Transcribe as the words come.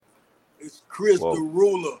It's Chris the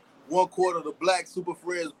Ruler, one quarter of the Black Super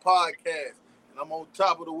Friends podcast, and I'm on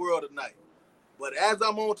top of the world tonight. But as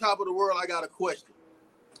I'm on top of the world, I got a question.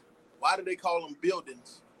 Why do they call them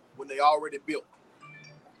buildings when they already built?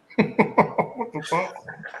 What the fuck?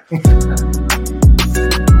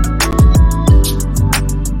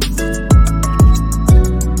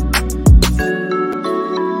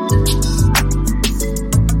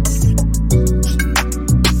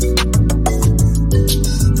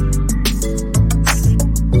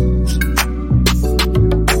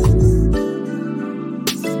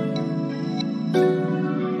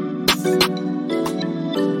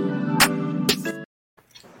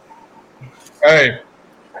 Hey,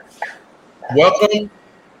 welcome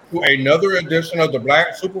to another edition of the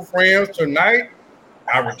Black Super Friends. Tonight,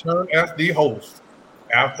 I return as the host.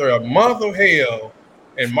 After a month of hell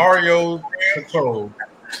in Mario's control,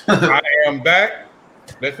 I am back.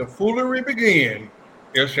 Let the foolery begin.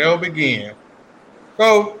 It shall begin.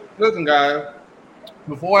 So, listen, guys,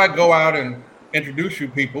 before I go out and introduce you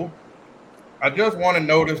people, I just want to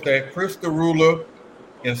notice that Chris the Ruler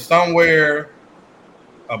is somewhere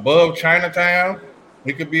above Chinatown.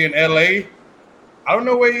 He could be in LA. I don't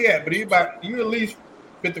know where he at, but you at least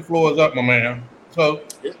 50 floors up, my man. So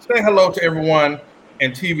say hello to everyone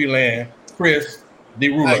in TV land. Chris the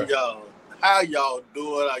Ruler. How y'all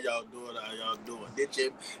doing?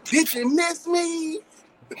 Did you miss me?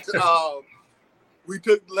 We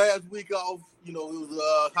took last week off. You know, it was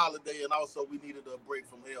a holiday, and also we needed a break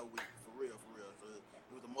from Hell Week. For real. So it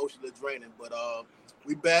was emotionally draining. But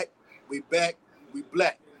we back, we black.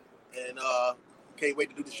 And can't wait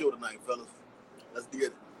to do the show tonight, fellas. Let's get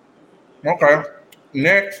it. Okay.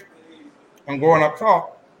 Next, I'm going up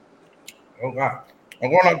top. Oh God.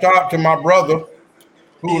 I'm going up top to my brother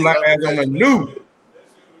who has on a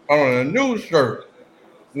new shirt.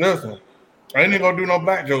 Listen, I ain't even gonna do no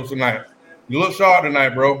black jokes tonight. You look sharp tonight,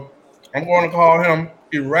 bro. I'm going to call him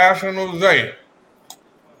Irrational Zay.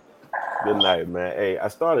 Good night, man. Hey, I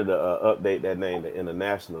started to update that name to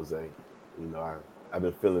International Zay. You know, I've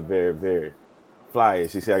been feeling very, very fly.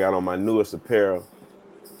 She said I got on my newest apparel,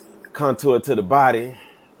 contour to the body,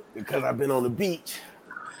 because I've been on the beach.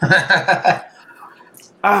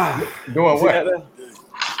 Doing what?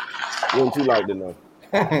 Wouldn't you like to know?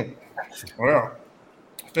 Well,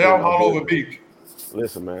 stay out all over the beach.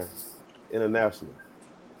 Listen, man. International.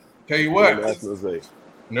 Tell you what. International Zay.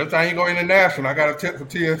 Next time you go international, I got a tip for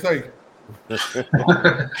TSA.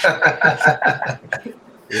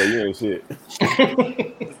 Yeah, you ain't shit.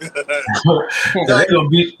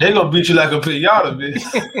 They gonna beat you like a pinata, bitch.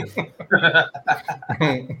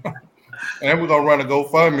 And we're gonna run a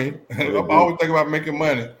GoFundMe. I'm always thinking about making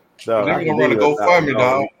money. Dog, then we're gonna run a GoFundMe,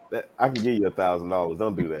 dog. I can give you $1,000.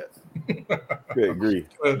 Don't do that. Good grief.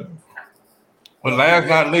 But last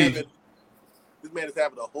not least, this man is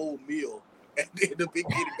having a whole meal at the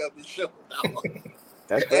beginning of the show.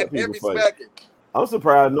 That's every second. I'm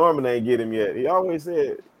surprised Norman ain't get him yet. He always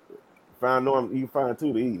said, "Find Norman, you find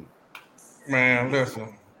two to eat." Man,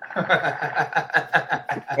 listen.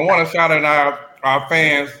 I want to shout out our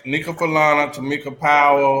fans, Nika Falana, Tamika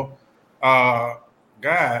Powell.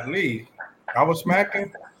 God, Lee, I was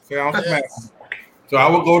smacking. Say I'm smacking. So I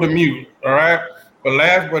will go to mute. All right. But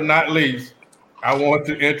last but not least, I want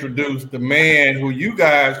to introduce the man who you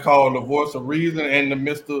guys call the voice of reason and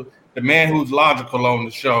the man who's logical on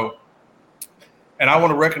the show. And I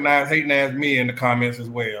want to recognize hating ass me in the comments as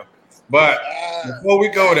well. But before we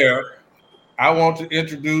go there, I want to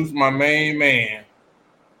introduce my main man,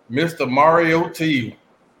 Mr. Mario T.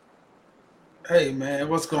 Hey, man,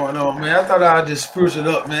 what's going on, man? I thought I'd just spruce it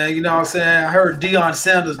up, man. You know what I'm saying? I heard Deion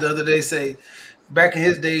Sanders the other day say, back in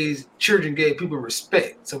his days, children gave people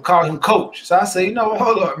respect, so call him coach. So I say, you know,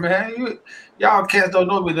 hold up, man. Y'all cats don't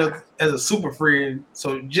know me as a super friend,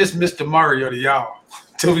 so just Mr. Mario to y'all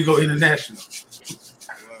till we go international.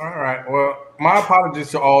 All right. Well, my apologies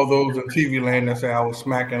to all those in TV land that say I was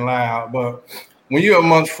smacking loud, but when you're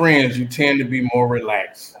amongst friends, you tend to be more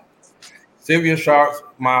relaxed. Sylvia Sharks,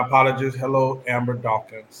 my apologies. Hello, Amber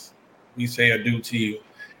Dawkins. We say adieu to you.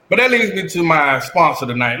 But that leads me to my sponsor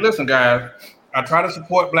tonight. Listen, guys, I try to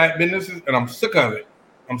support black businesses, and I'm sick of it.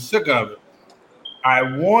 I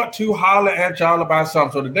want to holler at y'all about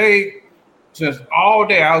something. So today, since all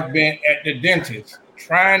day I've been at the dentist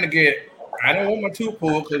trying to get, I don't want my tooth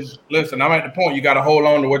pulled because, listen, I'm at the point you got to hold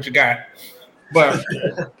on to what you got. But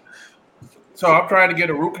so I'm trying to get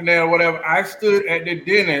a root canal or whatever. I stood at the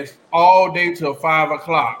dentist all day till 5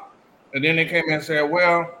 o'clock. And then they came in and said,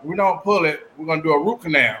 well, we don't pull it. We're going to do a root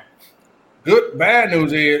canal. Bad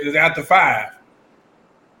news is after 5.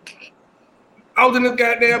 I was in this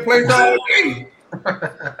goddamn place all day.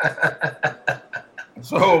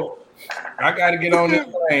 So I got to get on this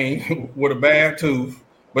plane with a bad tooth,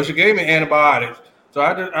 but she gave me antibiotics. So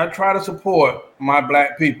I try to support my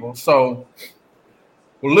black people. So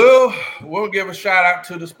we'll give a shout out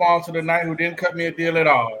to the sponsor tonight who didn't cut me a deal at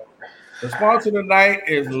all. The sponsor tonight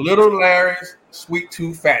is Little Larry's Sweet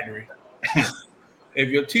Tooth Factory. If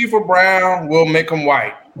your teeth are brown, we'll make them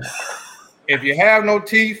white. If you have no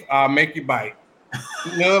teeth, I'll make you bite.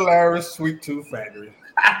 Little Larry's Sweet Tooth Factory.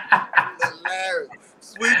 Larry,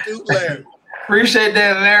 Sweet Tooth Larry. Appreciate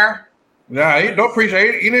that, Larry. Nah, he don't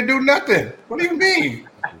appreciate it. He didn't do nothing. What do you mean?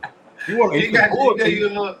 He got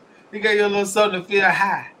you a little something to feel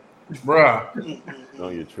high. Bruh.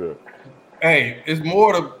 On your trip. Hey, it's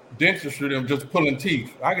more to dentistry than just pulling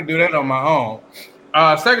teeth. I can do that on my own.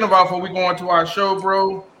 Second of all, before we go into our show,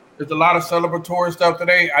 bro, there's a lot of celebratory stuff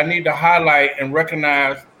today. I need to highlight and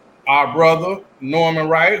recognize our brother, Norman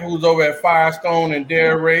Wright, who's over at Firestone and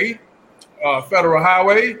Delray Federal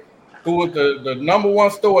Highway, who was the number one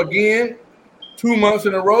store again, 2 months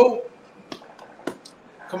in a row.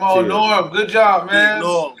 Come on, Norm. Good job, man.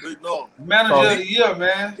 Big Norm. Manager of the year,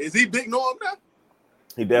 man. Is he Big Norm now?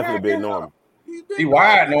 He definitely Big Norm. He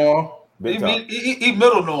wide Norm. He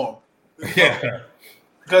middle Norm. Yeah.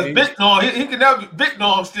 Because Big Norm, he can never be Big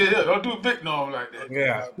Norm still here. Don't do Big Norm like that.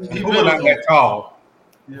 Yeah. He middle not that tall.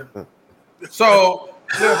 Yeah. So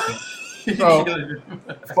listen. So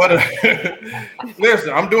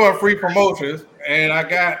listen, I'm doing free promotions and I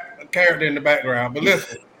got a character in the background, but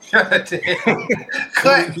listen. cut. On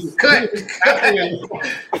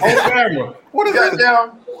camera. What is that?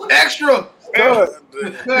 Down. Extra. Cut.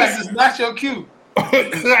 This is not your cue.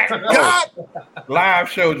 Live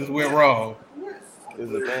show just went wrong.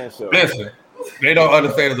 It's a fan show. Listen, they don't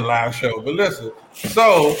understand it's a live show, but listen.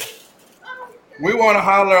 So we want to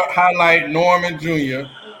highlight Norman Jr.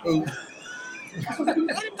 Who, you got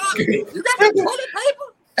that toilet paper?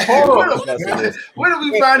 hold on. Where do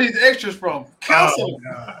we find these extras from? Council.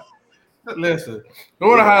 Listen, we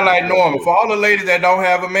want to highlight Norman. For all the ladies that don't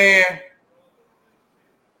have a man,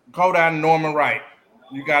 go down to Norman Wright.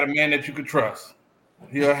 You got a man that you can trust.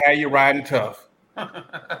 He'll have you riding tough.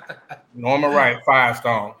 Norman Wright,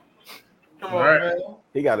 Firestone. Come on, man.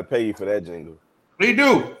 He got to pay you for that jingle. He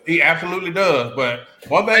do. He absolutely does. But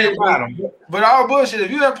one thing about him. But all bullshit.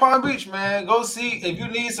 If you at Palm Beach, man, go see. If you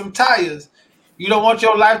need some tires, you don't want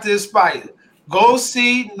your life to expire. Go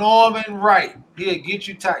see Norman Wright. He'll get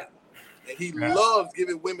you tight. And he loves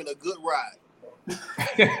giving women a good ride.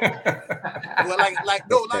 Well,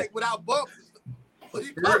 like without bumps. What are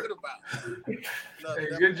you talking about? Hey,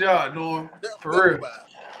 good job, Norm. For real.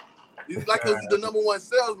 He's like the number one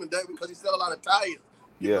salesman because he sells a lot of tires.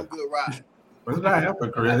 Give him a good ride. It's not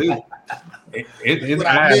helping, Chris. His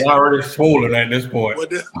eyes already swollen at this point. Well,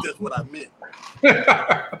 that's what I meant.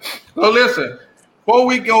 So listen, before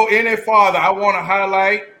we go any farther, I want to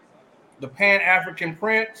highlight the Pan-African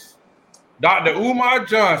Prince, Dr. Umar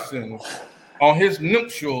Johnson, on his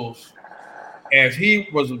nuptials as he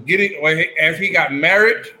got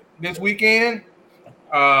married this weekend.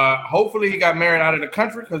 Hopefully he got married out of the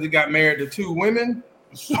country because he got married to 2 women.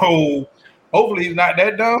 So hopefully he's not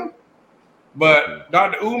that dumb. But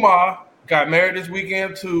Dr. Umar got married this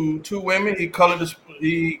weekend to 2 women. He covered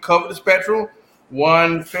the spectrum,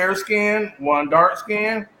 one fair skin, one dark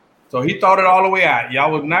skin. So he thought it all the way out.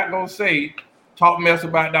 Y'all was not gonna talk mess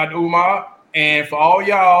about Dr. Umar. And for all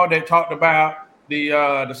y'all that talked about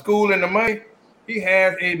the school and the money, he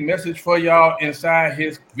has a message for y'all inside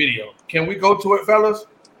his video. Can we go to it, fellas?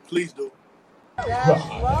 Please do.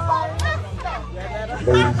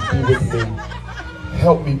 Ladies, be with me.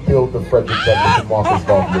 Help me build the Frederick Douglass and Marcus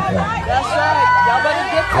Garvey Academy. That's right. Y'all better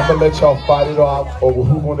get to I'm gonna let y'all fight it out over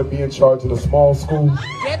who's gonna be in charge of the small school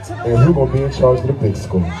and who's gonna be in charge of the big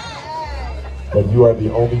school. But you are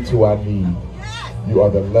the only 2 I need. You are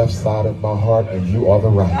the left side of my heart and you are the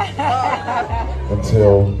right.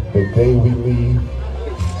 Until the day we leave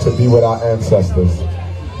to be with our ancestors,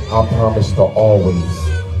 I promise to always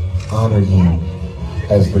honor you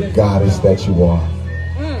as the goddess that you are.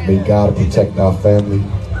 May God protect our family.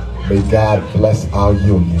 May God bless our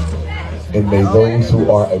union. And may those who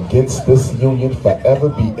are against this union forever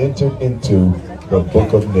be entered into the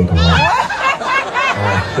book of Negro.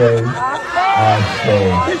 Ashe,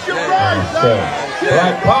 Ashe, Ashe.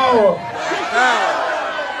 Black power.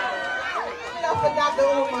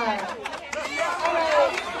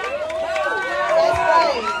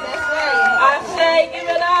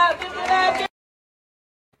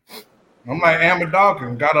 I'm like Amber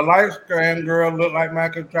Dawkins. Got a light-skinned girl look like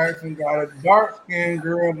Michael Jackson. Got a dark-skinned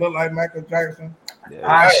girl look like Michael Jackson.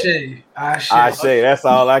 Ashe. That's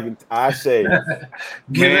all I can. Ashe.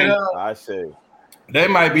 Give it up. Ashe. That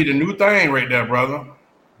might be the new thing right there, brother.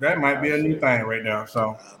 That might be a new thing right now.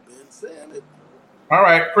 So I've been saying it. all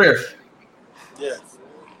right, Chris. Yes.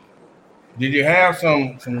 Did you have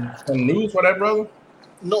some news for that, brother?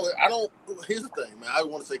 No, I don't. Here's the thing, man. I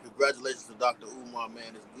want to say congratulations to Dr. Umar,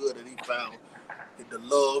 man. It's good that he found the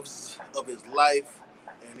loves of his life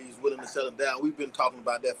and he's willing to settle down. We've been talking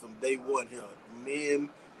about that from day one here. Men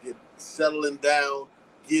settling down,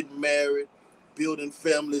 getting married, building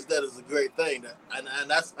families. That is a great thing. And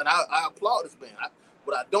I applaud this man.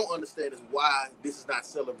 What I don't understand is why this is not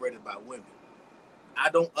celebrated by women. I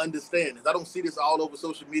don't understand this. I don't see this all over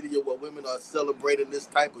social media where women are celebrating this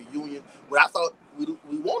type of union. But I thought we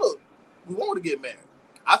want to get married.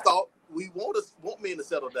 I thought we want men to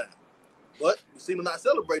settle down. But we seem to not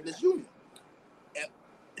celebrate this union.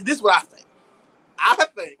 And this is what I think. I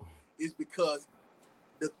think it's because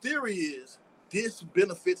the theory is this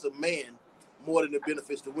benefits a man more than it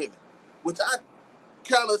benefits the women, which I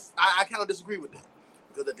kind of disagree with that.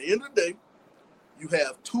 Because at the end of the day, you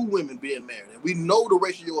have 2 women being married, and we know the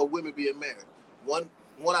ratio of women being married, one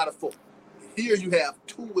out of 4. Here you have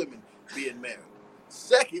 2 women being married.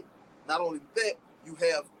 Second, not only that, you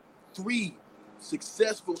have 3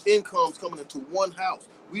 successful incomes coming into one house.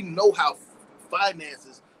 We know how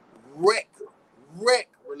finances wreck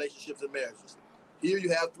relationships and marriages. Here you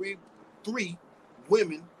have three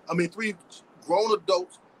grown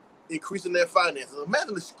adults increasing their finances.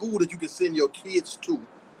 Imagine the school that you can send your kids to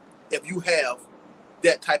if you have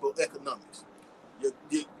that type of economics.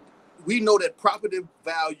 We know that property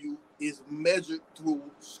value is measured through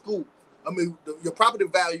school. Your property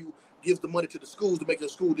value gives the money to the schools to make your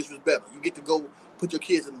school districts better. You get to go put your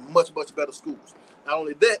kids in much, much better schools. Not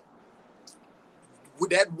only that, with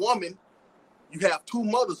that woman, you have 2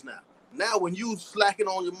 mothers now. Now, when you slacking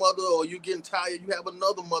on your mother or you're getting tired, you have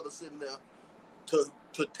another mother sitting there to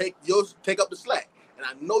take up the slack. And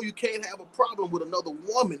I know you can't have a problem with another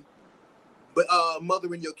woman, but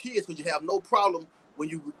mothering your kids, because you have no problem when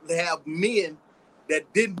you have men that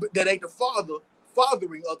ain't the father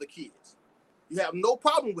fathering other kids. You have no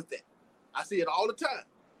problem with that. I see it all the time.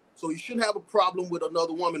 So you shouldn't have a problem with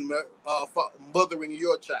another woman mothering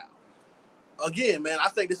your child. Again, man, I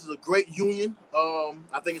think this is a great union.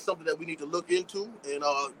 I think it's something that we need to look into. And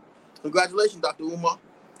congratulations, Dr. Umar.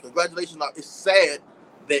 Congratulations. It's sad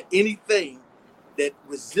that anything that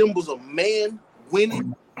resembles a man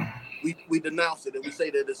winning, we denounce it and we say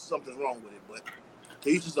that there's something wrong with it. But to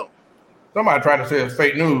each his own. Somebody tried to say it's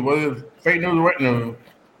fake news. Well, it's fake news or what news?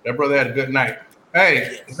 That brother had a good night.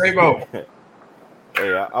 Hey, there you go. Hey,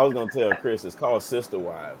 I was gonna tell Chris it's called sister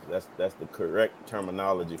wives. That's the correct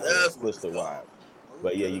terminology for sister wives.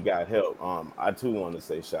 But yeah, you got help. I too want to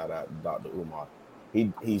say shout out to Dr. Umar.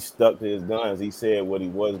 He stuck to his guns. He said what he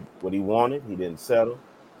wanted. He didn't settle.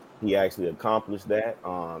 He actually accomplished that.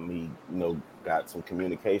 He got some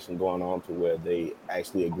communication going on to where they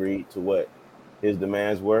actually agreed to what his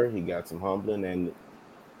demands were. He got some humbling, and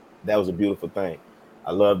that was a beautiful thing.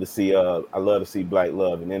 I love to see black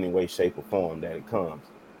love in any way, shape, or form that it comes.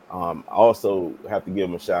 I also have to give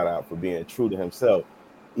him a shout out for being true to himself.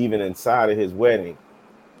 Even inside of his wedding,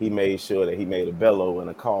 he made sure that he made a bellow and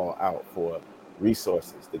a call out for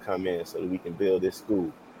resources to come in so that we can build this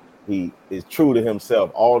school. He is true to himself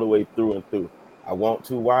all the way through and through. I want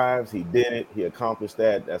 2 wives. He did it. He accomplished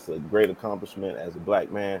that. That's a great accomplishment as a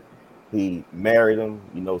black man. He married them.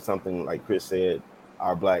 Something like Chris said,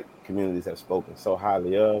 our black communities have spoken so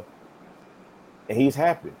highly of. And he's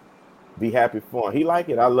happy. Be happy for him. He like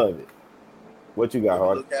it. I love it. What you got,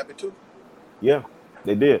 Hardy? Look happy too? Yeah,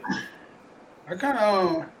 they did. I kind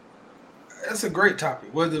of, that's a great topic,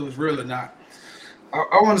 whether it was real or not.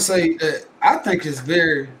 I want to say that I think it's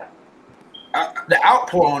the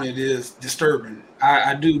outpour on it is disturbing.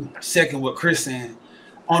 I do second what Chris saying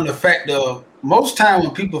on the fact of most time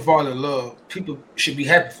when people fall in love, people should be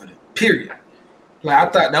happy for them, period. Like,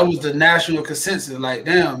 I thought that was the national consensus. Like,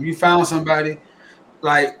 damn, you found somebody,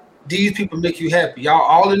 like, these people make you happy. Y'all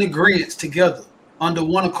all in agreement together under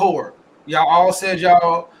one accord. Y'all all said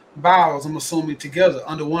y'all vows, I'm assuming, together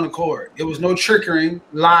under one accord. There was no trickery,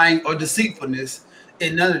 lying, or deceitfulness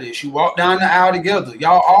in none of this. You walked down the aisle together.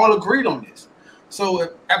 Y'all all agreed on this. So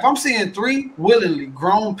if I'm seeing 3 willingly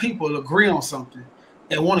grown people agree on something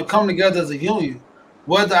and want to come together as a union,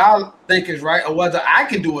 whether I think it's right or whether I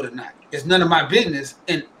can do it or not, it's none of my business.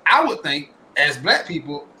 And I would think, as black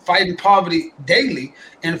people fighting poverty daily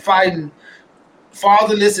and fighting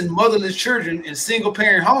fatherless and motherless children in single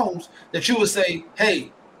parent homes, that you would say,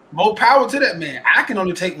 hey, more power to that man. I can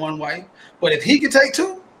only take 1 wife, but if he can take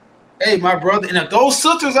 2, hey, my brother. And if those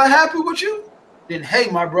sisters are happy with you, then hey,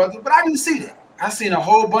 my brother. But I didn't see that. I seen a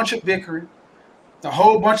whole bunch of bickering, a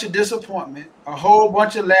whole bunch of disappointment, a whole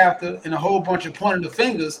bunch of laughter, and a whole bunch of pointing the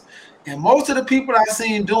fingers. And most of the people I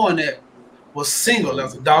seen doing that was single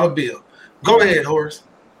as a dollar bill. Go ahead, Horace.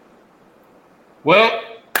 Well,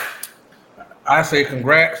 I say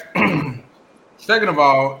congrats. Second of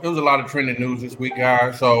all, it was a lot of trending news this week,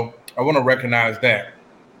 guys. So I want to recognize that.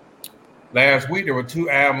 Last week, there were 2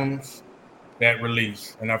 albums that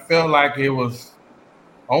released. And I felt like it was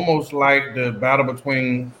almost like the battle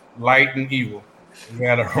between light and evil. We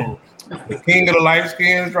had the king of the light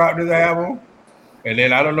skins dropped his album. And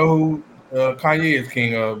then I don't know who Kanye is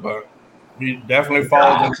king of, but he definitely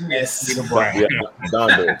falls into the brand.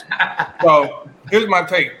 Yeah, so here's my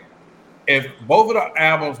take. If both of the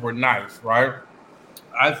albums were nice, right?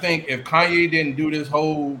 I think if Kanye didn't do this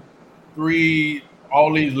whole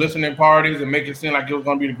all these listening parties and make it seem like it was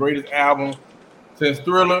going to be the greatest album since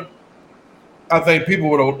Thriller, I think people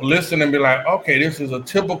would listen and be like, okay, this is a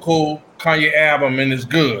typical Kanye album and it's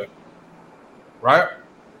good, right?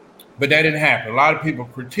 But that didn't happen. A lot of people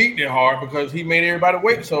critiqued it hard because he made everybody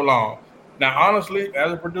wait so long. Now, honestly,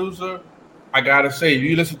 as a producer, I got to say, if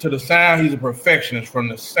you listen to the sound, he's a perfectionist. From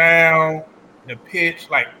the sound, the pitch,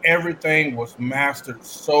 like everything was mastered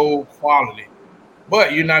so quality.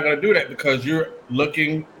 But you're not going to do that because you're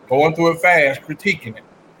going through it fast, critiquing it.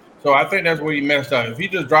 So I think that's where he messed up. If he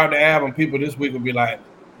just dropped the album, people this week would be like,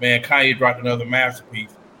 man, Kanye dropped another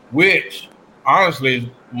masterpiece, which honestly is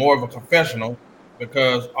more of a confessional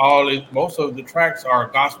because most of the tracks are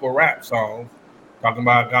gospel rap songs, talking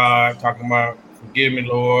about God, talking about forgive me,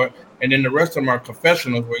 Lord. And then the rest of them are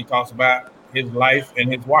confessionals where he talks about his life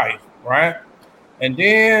and his wife, right? And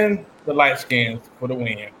then the light skins for the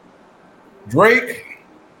win. Drake,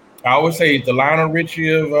 I always say he's the Lionel Richie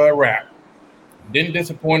of rap. Didn't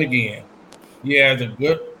disappoint again. He has a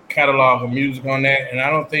good catalog of music on that, and I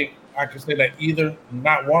don't think I can say that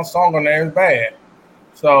not one song on there is bad.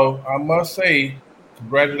 So I must say,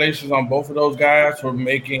 congratulations on both of those guys for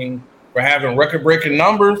having record-breaking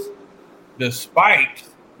numbers, despite,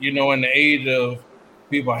 in the age of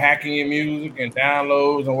people hacking your music and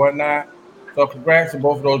downloads and whatnot. So congrats to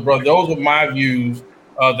both of those brothers. Those are my views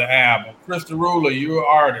of the album. Chris the Ruler, you're an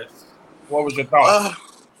artist. What was your thoughts?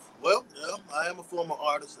 Well, yeah, I am a former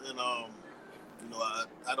artist, and I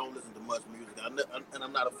don't listen to much music, and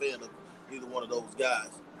I'm not a fan of either one of those guys.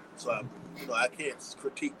 So I can't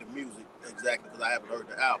critique the music exactly because I haven't heard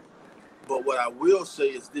the album. But what I will say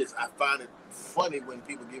is this: I find it funny when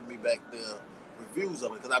people give me back their reviews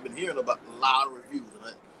of it because I've been hearing about a lot of reviews,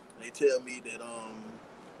 and they tell me that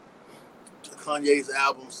Kanye's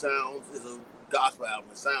album is a gospel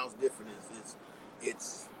album. It sounds different.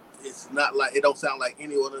 It's not like it don't sound like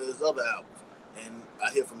any one of his other albums. And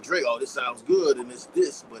I hear from Drake, oh, this sounds good and it's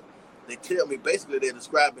this, but they tell me basically they're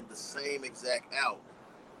describing the same exact album.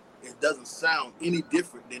 It doesn't sound any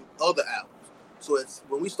different than other albums. So it's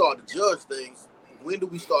when we start to judge things, when do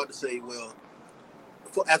we start to say, well,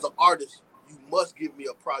 as an artist, you must give me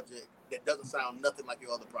a project that doesn't sound nothing like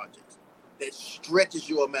your other projects, that stretches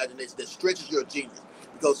your imagination, that stretches your genius.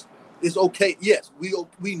 Because it's okay. Yes,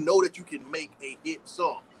 we know that you can make a hit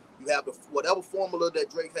song. You have whatever formula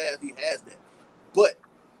that Drake has, he has that. But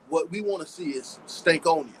what we want to see is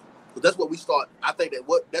Stankonia. Because that's what we start. I think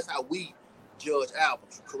that's how we judge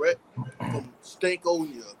albums, correct? From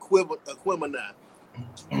Stankonia, Aquemini,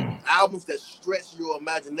 albums that stretch your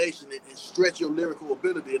imagination and stretch your lyrical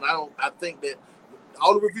ability. And I think that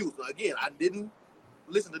all the reviews, now again, I didn't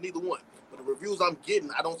listen to neither one, but the reviews I'm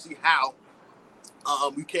getting, I don't see how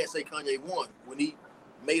you can't say Kanye won when he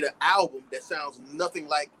made an album that sounds nothing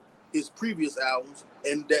like his previous albums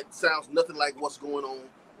and that sounds nothing like what's going on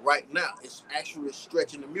right now. It's actually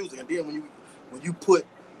stretching the music. And then when you put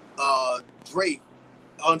Drake,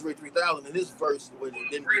 Andre 3000 in his verse, where they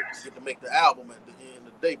didn't get to make the album at the end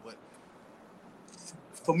of the day, but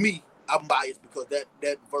for me, I'm biased because that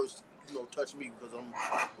verse, touched me because I'm,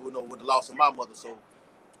 with the loss of my mother. So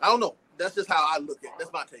I don't know. That's just how I look at it.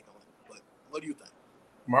 That's my take on it. But what do you think?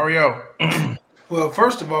 Mario. Well,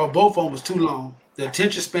 first of all, both of them was too long. The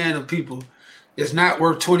attention span of people is not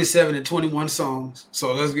worth 27 and 21 songs.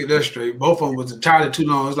 So let's get that straight. Both of them was entirely too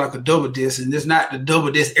long. It's like a double disc, and it's not the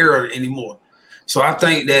double disc era anymore. So I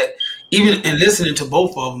think that even in listening to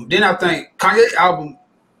both of them, then I think Kanye album,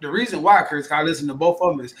 the reason why, Chris, I listen to both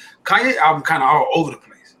of them is Kanye album kind of all over the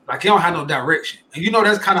place. Like he don't have no direction. And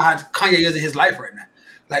that's kind of how Kanye is in his life right now.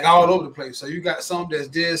 Like all over the place. So you got some that's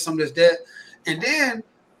this, some that's that. And then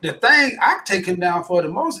the thing I take him down for the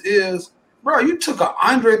most is, bro, you took an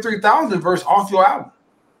Andre 3000 verse off your album.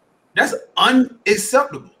 That's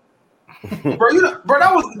unacceptable. Bro,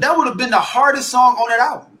 that would have been the hardest song on that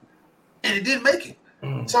album. And it didn't make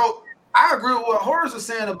it. So I agree with what Horace was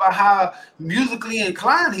saying about how musically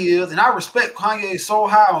inclined he is, and I respect Kanye so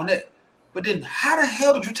high on that. But then, how the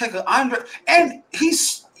hell did you take an Andre? And he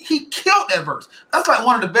killed that verse. That's like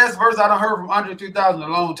one of the best verses I done heard from Andre 3000 in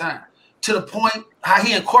a long time. To the point how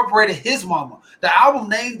he incorporated his mama. The album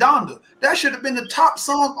named Donda. That should have been the top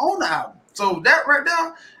song on the album. So that right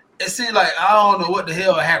there, it seemed like I don't know what the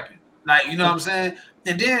hell happened. Like, you know what I'm saying?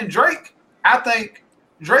 And then Drake, I think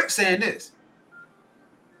Drake saying this.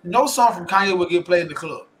 No song from Kanye will get played in the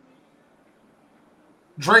club.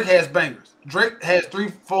 Drake has bangers. Drake has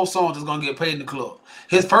 3-4 songs that's gonna get played in the club.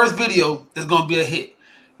 His first video is gonna be a hit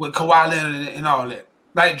with Kawhi Leonard and all that.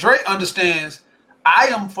 Like Drake understands, I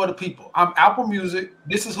am for the people. I'm Apple Music.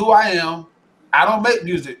 This is who I am. I don't make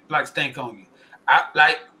music like Stank on You. I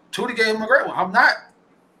like Tootie gave him a great one. I'm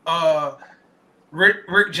not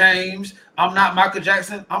Rick James. I'm not Michael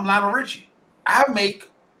Jackson. I'm Lionel Richie. I make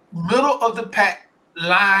middle of the pack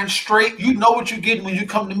line straight. You know what you're getting when you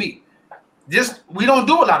come to me. We don't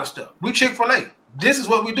do a lot of stuff. We Chick-fil-A. This is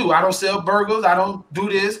what we do. I don't sell burgers. I don't do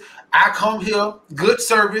this. I come here, good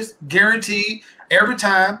service, guaranteed every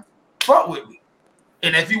time. Fuck with me.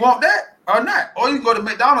 And if you want that or not, or you go to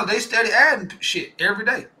McDonald's, they steady adding shit every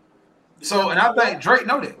day. So, and I think Drake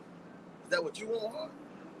know that. Is that what you want?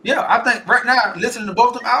 Yeah, I think right now, listening to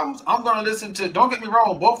both of them albums, I'm gonna listen to. Don't get me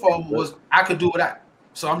wrong, both of them was I could do without.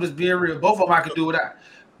 So I'm just being real. Both of them I could do without.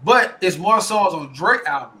 But it's more songs on Drake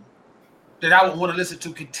album that I would want to listen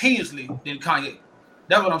to continuously than Kanye.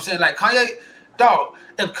 That's what I'm saying. Like Kanye, dog.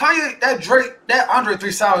 If Kanye, that Drake, that Andre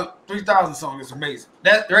 3000 song is amazing.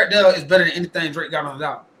 That right there is better than anything Drake got on his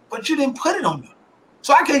album. But you didn't put it on there,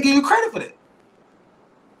 so I can't give you credit for that.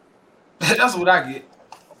 That's what I get.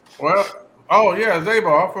 Well, oh yeah,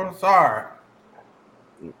 Zabo, I'm sorry.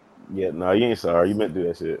 Yeah, no, you ain't sorry. You meant to do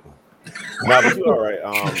that shit. No, but you all right.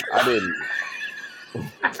 I didn't.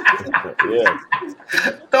 Yeah.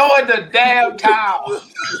 Throw in the damn towel.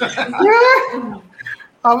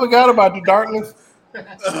 I forgot about the darkness.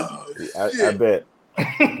 I bet.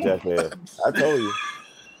 Jackass. I told you.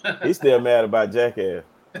 He's still mad about Jackass.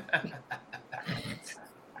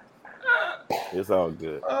 It's all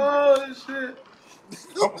good. Oh shit.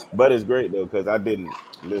 But it's great though, because I didn't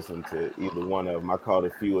listen to either one of them. I caught a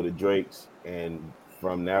few of the Drakes, and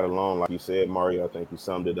from that alone, like you said, Mario, I think you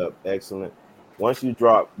summed it up excellent. Once you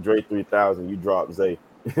drop Drake 3000, you drop Zay.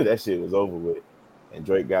 That shit was over with. And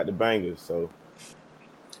Drake got the bangers, so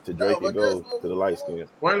to Drake it goes, to the light skin.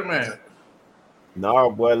 Wait a minute. No,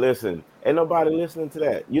 boy, listen. Ain't nobody listening to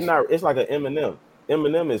that. You're not. It's like an Eminem.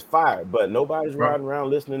 Eminem is fire, but nobody's riding around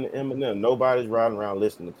listening to Eminem. Nobody's riding around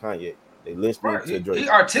listening to Kanye. They listening to Drake. He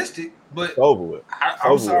artistic, but it's over with.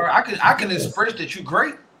 I'm sorry. I can express that you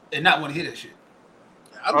great and not want to hear that shit.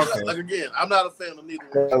 I'm not a fan of neither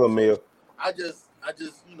one. I just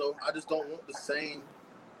don't want the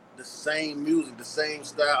same music, the same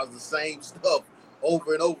styles, the same stuff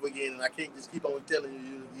over and over again, and I can't just keep on telling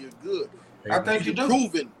you you're good. I think you do.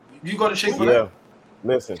 Proven. You go to Chick-fil-A. Yeah.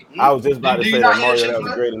 Listen, I was just about to say that, Mario. That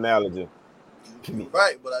was a great analogy.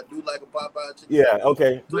 Right, but I do like a Popeye chicken. Yeah,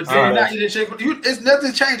 okay. But you're not eating Chick-fil-A. It's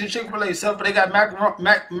nothing changed in Chick-fil-A except for they got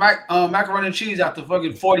macaroni and cheese after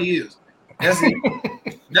fucking 40 years. That's it.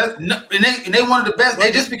 And they one of the best.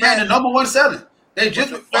 They just became the number one selling. They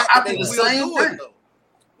just after the same thing.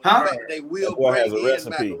 Huh? They will bring in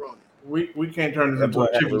macaroni. We can't turn this into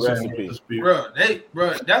a chicken recipe.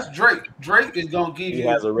 Bro, that's Drake. Drake is gonna give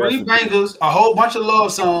you 3 bangers, a whole bunch of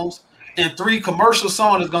love songs, and 3 commercial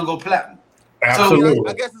songs that's gonna go platinum. Absolutely. So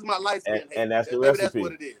I guess it's my light skin hate. And that's the recipe. That's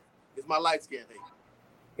what it is. It's my light skin hate.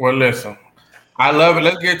 Well, listen, I love it.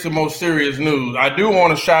 Let's get to more serious news. I do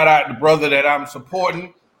want to shout out the brother that I'm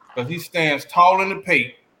supporting because he stands tall in the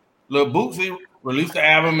paint. Lil Bootsy released the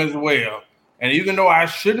album as well. And even though I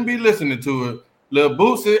shouldn't be listening to it, Lil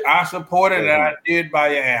Bootsy, I supported and I did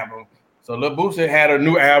buy your album. So Lil Bootsy had a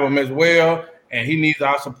new album as well, and he needs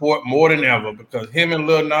our support more than ever because him and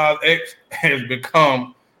Lil Nas X has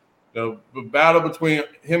become the battle between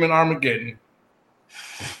him and Armageddon.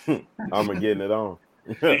 Armageddon it on.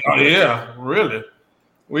 Yeah, really.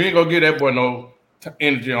 We ain't gonna give that boy no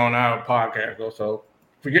energy on our podcast, though, so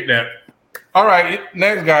forget that. All right,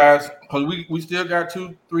 next, guys, because we still got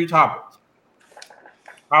 2-3 topics.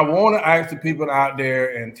 I want to ask the people out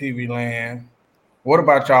there in TV land, what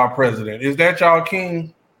about y'all president? Is that y'all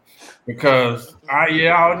king? Because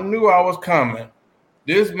y'all knew I was coming.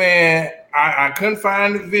 This man, I couldn't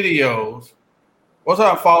find the videos. What's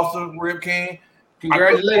up, Foster, Rip King?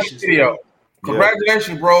 Congratulations.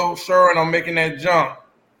 Congratulations, bro. Sure, and I'm making that jump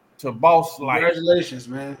to boss life. Congratulations,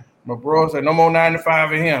 man. My bro said no more 9 to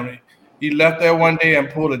 5 of him. He left there one day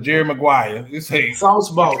and pulled a Jerry Maguire. He said,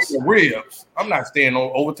 Sauce boss. ribs. I'm not staying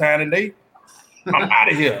on overtime today. I'm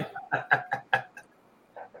out of here.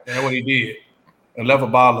 That's what he did. And left a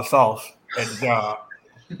bottle of sauce at the job.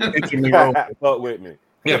 Picture me rolling. Fuck with me.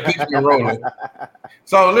 Yeah, picture me rolling.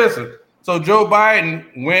 So listen. So Joe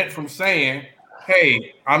Biden went from saying,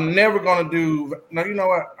 hey, I'm never going to do. No, you know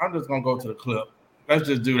what? I'm just going to go to the clip. Let's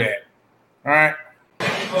just do that. All right.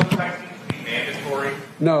 Mandatory?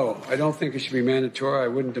 No, I don't think it should be mandatory. I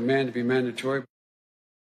wouldn't demand to be mandatory.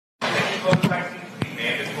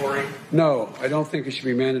 Mandatory? No, I don't think it should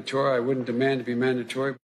be mandatory. I wouldn't demand to be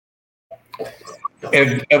mandatory.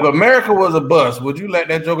 If America was a bus, would you let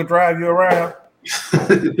that joker drive you around?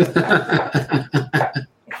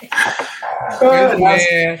 This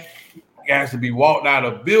man has to be walked out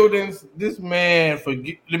of buildings. This man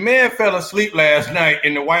the man fell asleep last night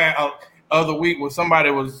in the White House other week when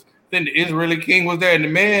somebody was. Then the Israeli king was there, and the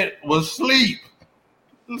man was asleep.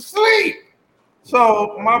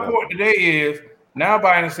 So my point today is now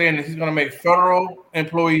Biden is saying that he's going to make federal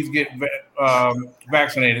employees get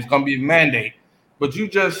vaccinated. It's going to be a mandate. But you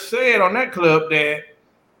just said on that clip that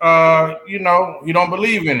you don't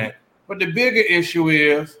believe in it. But the bigger issue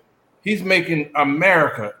is he's making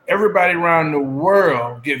America, everybody around the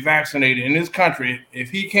world, get vaccinated in this country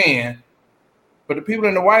if he can. But the people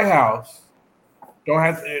in the White House don't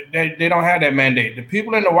have they don't have that mandate. The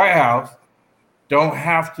people in the White House don't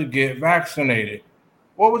have to get vaccinated.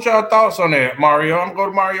 What was y'all thoughts on that, Mario? I'm gonna go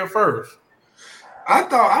to Mario first. I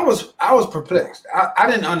thought I was perplexed. I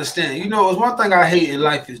didn't understand. You know, it was one thing I hate in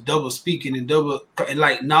life is double speaking and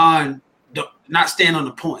not staying on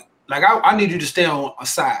the point. Like I need you to stay on a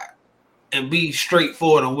side and be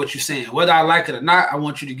straightforward on what you're saying. Whether I like it or not, I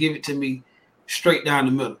want you to give it to me straight down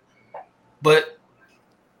the middle. But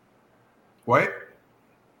wait.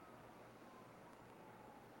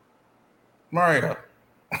 Mario.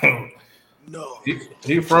 No.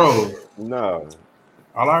 He froze. No.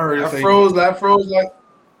 All I heard I froze like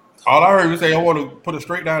all I heard you say I want to put it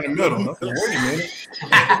straight down the middle. Wait a minute.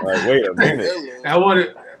 Like, wait a minute.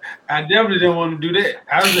 I definitely didn't want to do that.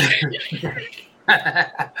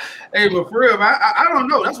 Hey, but for real, I don't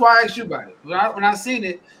know. That's why I asked you about it. When I seen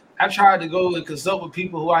it, I tried to go and consult with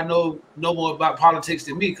people who I know more about politics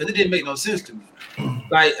than me because it didn't make no sense to me.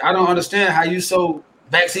 Like, I don't understand how you so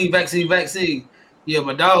vaccine. Yeah,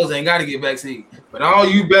 my dogs ain't got to get vaccine. But all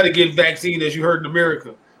you better get vaccine as you heard in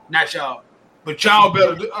America. Not y'all. But y'all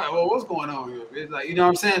better do. All right, well, what's going on here? It's like, you know what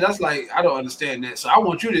I'm saying? That's like, I don't understand that. So I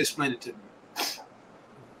want you to explain it to me.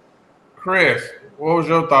 Chris, what was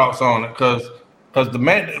your thoughts on it? Because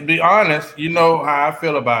to be honest, you know how I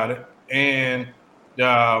feel about it. And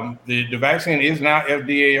the vaccine is not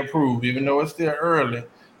FDA approved, even though it's still early.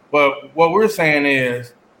 But what we're saying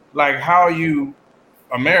is, like, how you,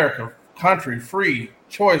 America, country, free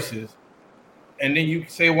choices, and then you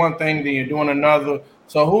say one thing, then you're doing another.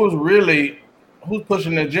 So who's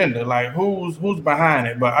pushing the agenda? Like, who's behind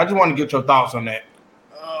it? But I just want to get your thoughts on that.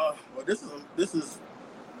 Well, this is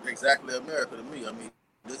exactly America to me. I mean,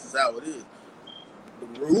 this is how it is. The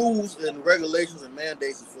rules and regulations and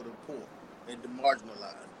mandates is for the poor and the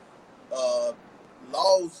marginalized.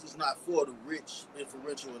 Laws is not for the rich,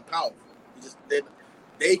 influential, and powerful.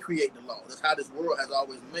 They create the law. That's how this world has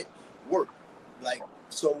always work. Like,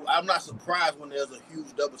 so I'm not surprised when there's a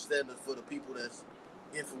huge double standard for the people that's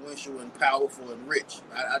influential and powerful and rich.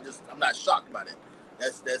 I'm not shocked by that.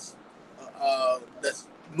 That's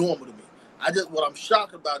normal to me. What I'm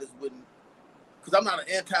shocked about is because I'm not an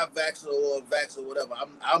anti-vaxxer or a vaxxer or whatever.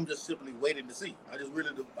 I'm just simply waiting to see. I'm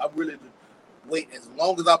really wait as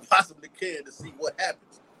long as I possibly can to see what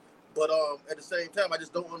happens. But at the same time, I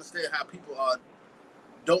just don't understand how people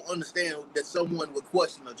don't understand that someone would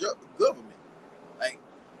question the government. Like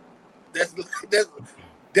that's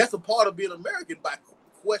a part of being American by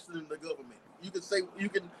questioning the government. You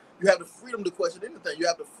have the freedom to question anything. You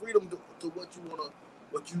have the freedom to what you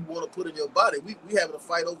wanna put in your body. We having a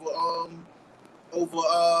fight over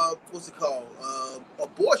what's it called?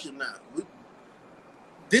 Abortion now.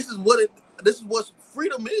 This is what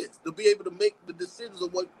freedom is, to be able to make the decisions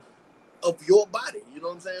of your body. You know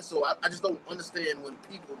what I'm saying? So I just don't understand when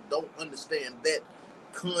people don't understand that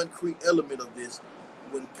concrete element of this.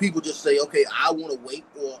 When people just say, okay, I want to wait,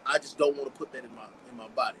 or I just don't want to put that in my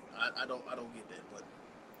body. I don't get that. But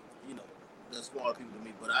you know, that's smaller people to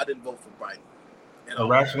me. But I didn't vote for Biden.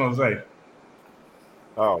 Rationalization.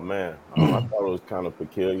 Oh man, I thought it was kind of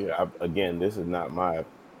peculiar. Again, this is not my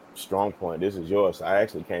strong point. This is yours. I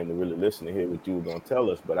actually came to really listen to hear what you were going to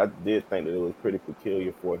tell us, but I did think that it was pretty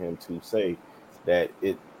peculiar for him to say that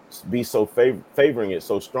be so favoring it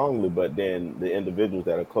so strongly, but then the individuals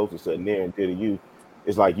that are closest and near and dear to you,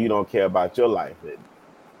 it's like you don't care about your life.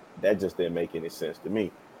 That just didn't make any sense to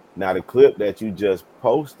me. Now, the clip that you just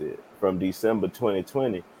posted from December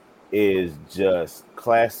 2020 is just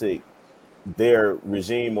classic their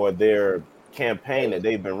regime or their campaign that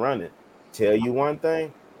they've been running. Tell you one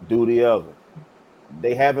thing, do the other.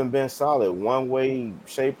 They haven't been solid one way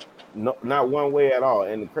shape, no, not one way at all.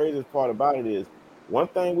 And the craziest part about it is, one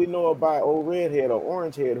thing we know about old redhead or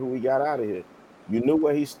orange head who we got out of here, you knew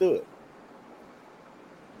where he stood.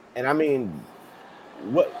 And I mean,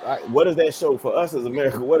 what does that show for us as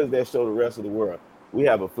America? What does that show the rest of the world? We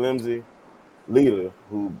have a flimsy leader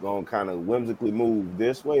who gonna kind of whimsically move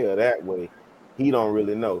this way or that way. He don't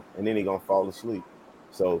really know, and then he gonna fall asleep.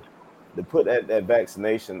 So to put that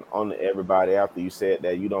vaccination on everybody after you said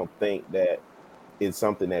that you don't think that it's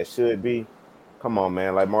something that should be, come on,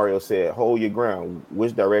 man. Like Mario said, hold your ground.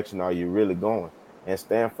 Which direction are you really going? And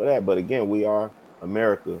stand for that. But again, we are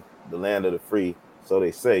America, the land of the free, so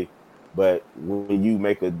they say. But when you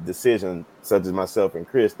make a decision, such as myself and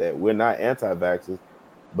Chris, that we're not anti-vaxxers,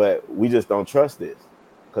 but we just don't trust this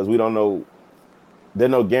because we don't know. There are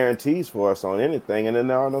no guarantees for us on anything, and then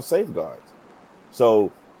there are no safeguards.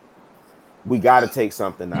 So we got to take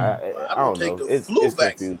something. I don't know. It's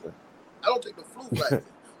confusing. I don't take the flu vaccine.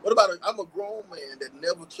 What about I'm a grown man that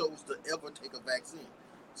never chose to ever take a vaccine.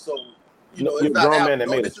 So, it's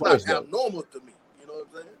not abnormal to me. You know what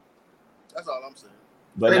I'm saying? That's all I'm saying.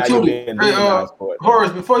 But now you're being demonized for it.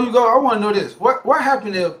 Horace, before you go, I want to know this. What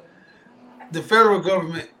happened if the federal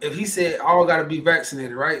government, if he said all got to be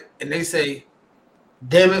vaccinated, right? And they say,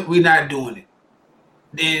 damn it, we're not doing it.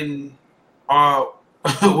 Then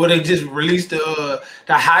will they just release the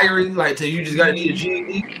hiring, like till you just got to need a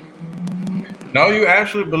GED? No, you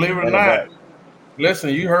actually, believe it or not, listen,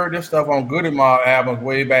 you heard this stuff on Goody Mob albums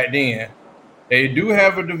way back then. They do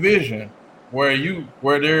have a division where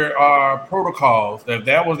there are protocols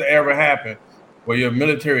that was to ever happen, where your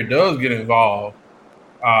military does get involved.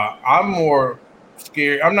 I'm more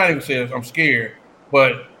scared. I'm not even saying I'm scared,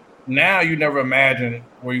 but now you never imagine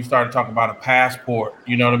where you start to talk about a passport.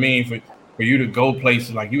 You know what I mean? For you to go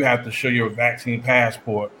places, like you have to show your vaccine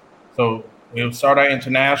passport. So it'll start out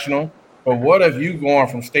international. But what if you going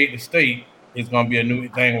from state to state is going to be a new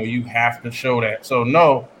thing where you have to show that? So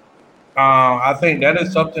no, I think that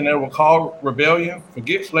is something that will call rebellion.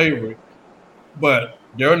 Forget slavery, but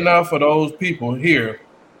there are enough of those people here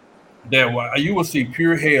that you will see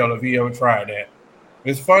pure hell if he ever tried that.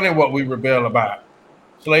 It's funny what we rebel about.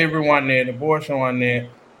 Slavery wasn't there, abortion wasn't there,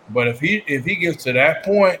 but if he gets to that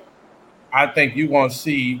point, I think you're going to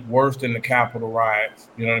see worse than the Capitol riots.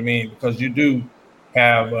 You know what I mean? Because you do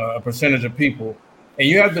have a percentage of people, and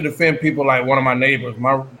you have to defend people like one of my neighbors.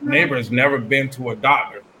 My neighbor has never been to a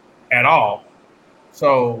doctor at all.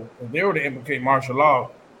 So if they were to implicate martial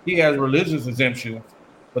law, he has religious exemptions,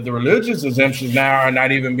 but the religious exemptions now are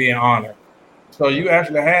not even being honored. So you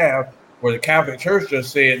actually have where the Catholic Church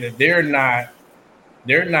just said that they're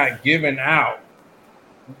not giving out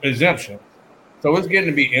exemptions. So it's getting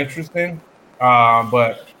to be interesting.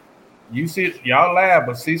 But you see, y'all laugh,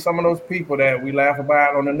 but see some of those people that we laugh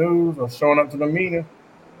about on the news or showing up to the meeting,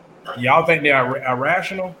 y'all think they are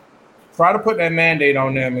irrational? Try to put that mandate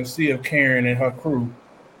on them and see if Karen and her crew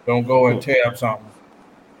don't go and tear up something.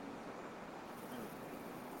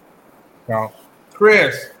 So,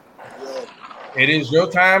 Chris, it is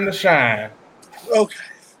your time to shine. Okay.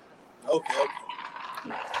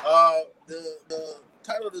 The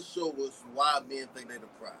title of the show was Why Men Think They're the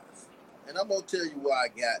Prize. And I'm going to tell you where I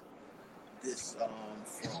got this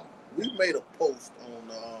from. We made a post on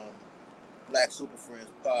the Black Super Friends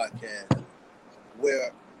podcast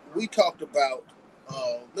where we talked about,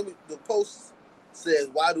 the post says,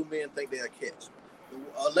 why do men think they are catch?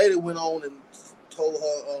 A lady went on and told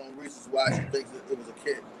her reasons why she thinks that it was a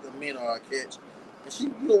catch, the men are a catch. And she,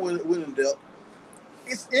 went in depth.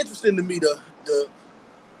 It's interesting to me, the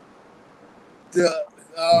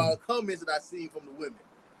comments that I see from the women.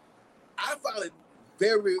 I find it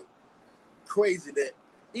very crazy that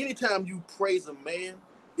anytime you praise a man,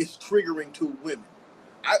 it's triggering to women.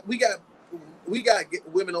 We got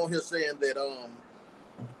women on here saying that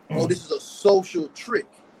this is a social trick.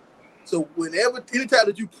 So anytime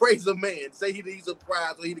that you praise a man, say he's a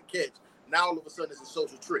prize or he's a catch, now all of a sudden it's a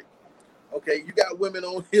social trick. Okay, you got women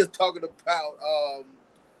on here talking about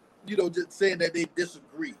just saying that they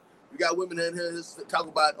disagree. You got women in here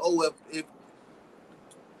talking about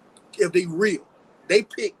if they real, they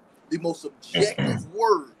pick the most subjective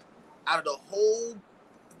word out of the whole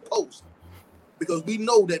post, because we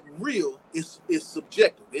know that real is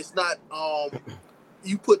subjective. It's not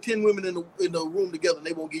you put 10 women in the room together, and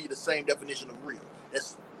they won't give you the same definition of real.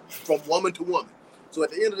 That's from woman to woman. So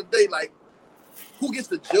at the end of the day, like, who gets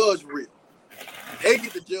to judge real? They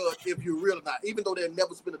get to judge if you're real or not, even though they'll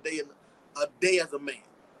never spend a day as a man.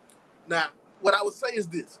 Now, what I would say is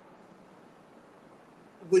this: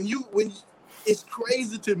 when it's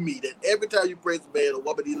crazy to me that every time you praise a man, a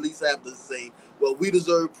woman at least have to say, "Well, we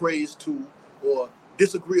deserve praise too," or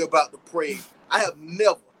disagree about the praise. I have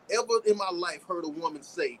never, ever in my life heard a woman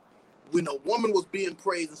say, when a woman was being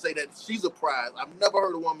praised, and say that she's a prize. I've never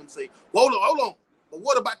heard a woman say, well, hold on. But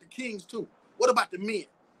what about the kings too? What about the men?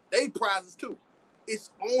 They prizes too.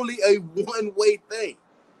 It's only a one-way thing.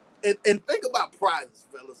 And think about prizes,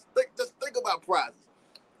 fellas. Just think about prizes.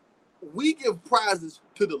 We give prizes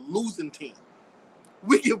to the losing team.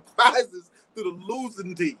 We give prizes to the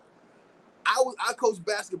losing team. I coach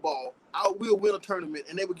basketball. We'll win a tournament,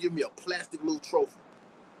 and they would give me a plastic little trophy.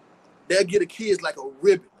 They'll get the kids like a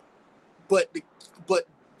ribbon. But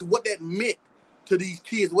what that meant to these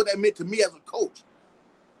kids, what that meant to me as a coach,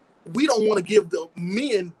 we don't want to give the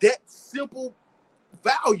men that simple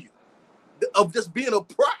value of just being a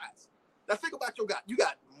prize. Now think about you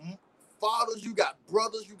got fathers, you got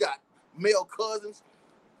brothers, you got male cousins.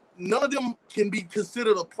 None of them can be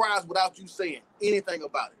considered a prize without you saying anything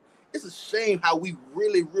about it. It's a shame how we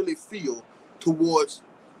really, really feel towards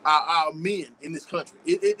our men in this country.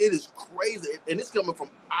 It is crazy, and it's coming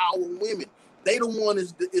from our women. They the one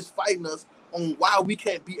is fighting us on why we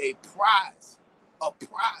can't be a prize. A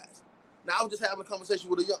prize. Now, I was just having a conversation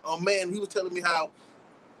with a man. He was telling me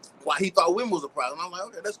why he thought women was a prize. And I'm like,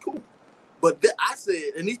 okay, that's cool. But I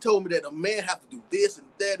said, and he told me that a man have to do this and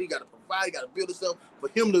that. He got to provide, he got to build himself for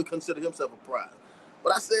him to consider himself a prize.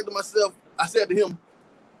 But I said to him,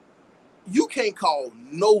 you can't call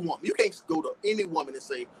no woman. You can't go to any woman and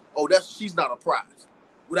say, oh, she's not a prize,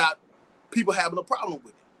 without people having a problem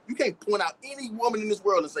with it. You can't point out any woman in this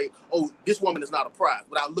world and say, oh, this woman is not a prize,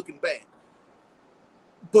 without looking bad.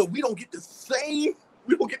 But we don't get the same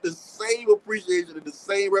appreciation and the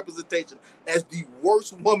same representation as the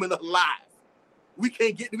worst woman alive. We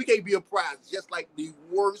can't be a prize just like the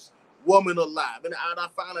worst woman alive. And I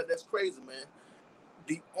find that that's crazy, man.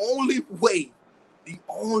 The only way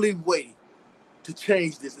to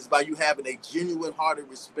change this is by you having a genuine hearted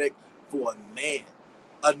respect for a man.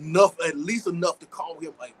 At least enough to call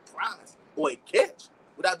him a prize or a catch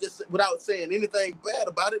without saying anything bad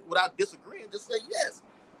about it, without disagreeing. Just say, yes,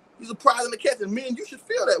 he's a prize and a catch. And men, you should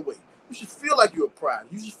feel that way. You should feel like you're a prize.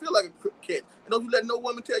 You should feel like a catch. And don't you let no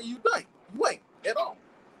woman tell you you ain't. You ain't at all.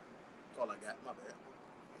 That's all I got. My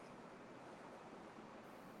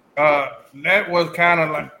bad. That was kind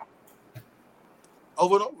of like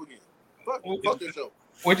over and over again. Fuck this show.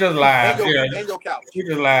 We just lied. And your couch. We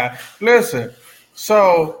just lied. Listen,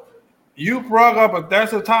 so you brought up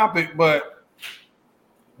that's a topic, but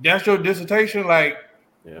that's your dissertation, like,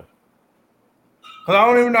 yeah. Because I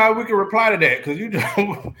don't even know how we can reply to that. Because you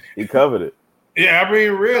don't. He covered it. Yeah, I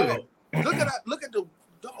mean, really. Look at that. Look at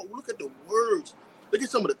the words. Look at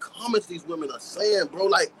some of the comments these women are saying, bro.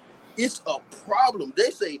 Like, it's a problem.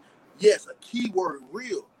 They say, yes, a keyword,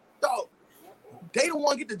 real. Dog, they don't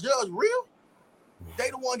want to get to judge real. They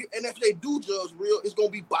don't want to get, and if they do judge real, it's gonna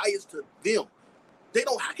be biased to them. They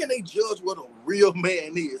don't. How can they judge what a real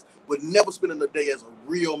man is, but never spending a day as a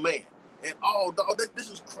real man? And dog, this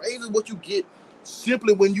is crazy what you get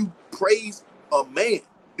simply when you praise a man.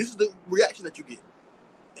 This is the reaction that you get.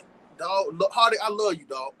 Dog, Hardy, I love you,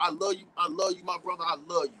 dog. I love you, my brother. I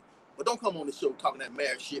love you. But don't come on the show talking that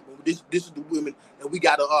marriage shit. This is the women that we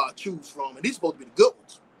gotta choose from, and these supposed to be the good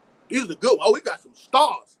ones. These are the good ones. Oh, we got some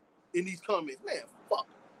stars in these comments, man. Fuck.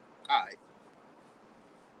 All right.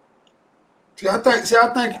 See, I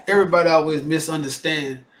think everybody always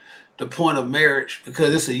misunderstand the point of marriage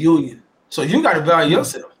because it's a union. So you got to value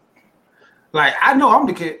yourself. Like, I know I'm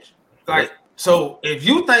the catch. Like, so if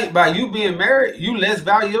you think by you being married, you less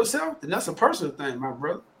value yourself, then that's a personal thing, my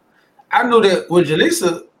brother. I knew that with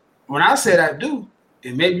Jaleesa, when I said I do,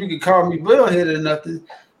 and maybe you could call me bell-headed or nothing,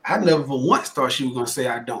 I never for once thought she was going to say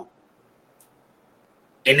I don't.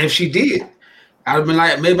 And if she did, I'd have been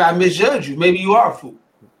like, maybe I misjudged you. Maybe you are a fool.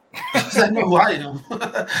 I know who I am.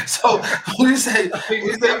 So when you say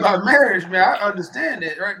about marriage, man, I understand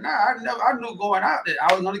that right now. I knew going out that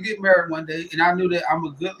I was going to get married one day, and I knew that I'm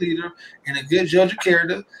a good leader and a good judge of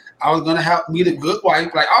character. I was going to help meet a good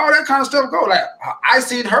wife, like all that kind of stuff go. Like, I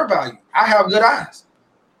see her value. I have good eyes.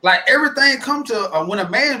 Like, everything come to when a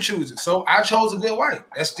man chooses. So I chose a good wife.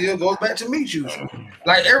 That still goes back to me choosing.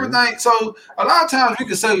 Like, everything. So a lot of times we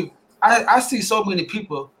can say, I see so many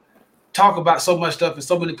people talk about so much stuff and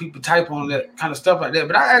so many people type on that kind of stuff like that.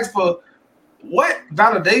 But I ask for what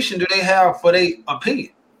validation do they have for their opinion?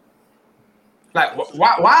 Like,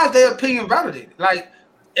 why is their opinion validated? Like,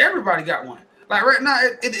 everybody got one. Like, right now,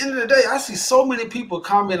 at the end of the day, I see so many people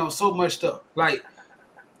comment on so much stuff. Like,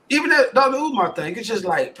 even that Dr. Umar thing, it's just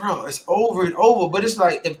like, bro, it's over and over. But it's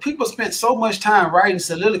like, if people spent so much time writing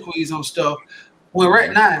soliloquies on stuff, when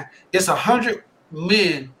right now, it's 100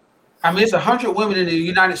 men. I mean, it's 100 women in the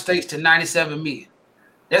United States to 97 men.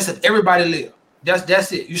 That's if everybody live.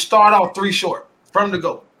 That's it. You start off 3 short from the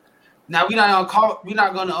go. Now we're not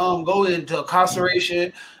gonna go into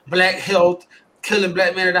incarceration, black health, killing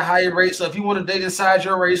black men at a higher rate. So if you want to date inside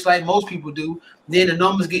your race, like most people do, then the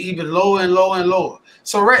numbers get even lower and lower and lower.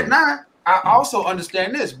 So right now, I also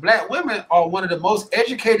understand this: black women are one of the most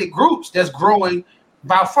educated groups that's growing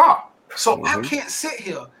by far. So I can't sit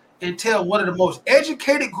here and tell one of the most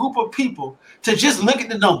educated group of people to just look at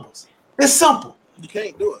the numbers. It's simple. You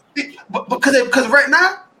can't do it. Because right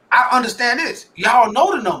now, I understand this. Y'all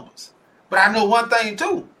know the numbers. But I know one thing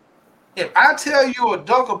too. If I tell you a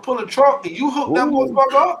duck will pull a truck and you hook that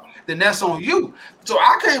motherfucker up, then that's on you. So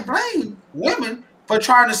I can't blame women for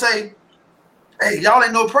trying to say, hey, y'all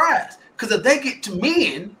ain't no prize. Because if they get to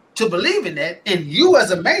men to believe in that, and you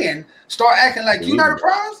as a man start acting like you're not a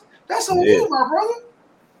prize, that's on you, my brother.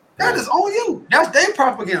 That is on you. That's their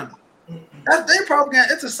propaganda. That's their propaganda.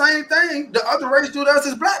 It's the same thing the other race do to us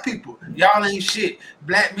as black people. Y'all ain't shit.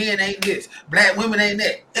 Black men ain't this. Black women ain't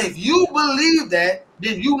that. If you believe that,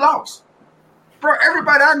 then you lost. Bro,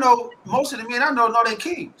 everybody I know, most of the men I know they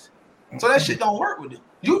kings. So that shit don't work with them.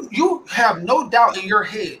 You have no doubt in your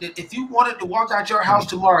head that if you wanted to walk out your house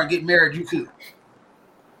tomorrow and get married, you could.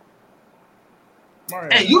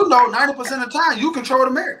 And you know 90% of the time you control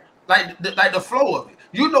the marriage. Like the flow of it.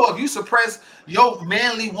 You know, if you suppress your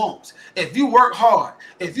manly wants, if you work hard,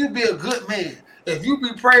 if you be a good man, if you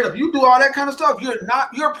be prayed up, you do all that kind of stuff,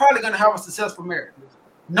 you're probably gonna have a successful marriage.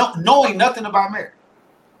 No, knowing nothing about marriage.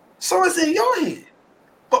 So it's in your head.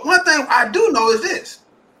 But one thing I do know is this: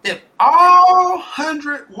 if all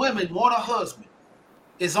 100 women want a husband,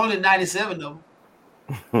 it's only 97 of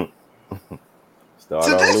them.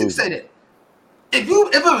 Statistics say that. If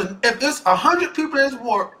it's 100 people in this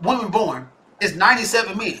war, women born, it's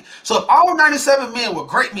 97 men. So if all 97 men were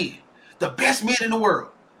great men, the best men in the world,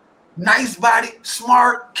 nice body,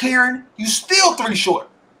 smart, caring, you still 3 short.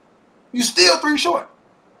 You still 3 short.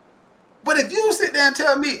 But if you sit there and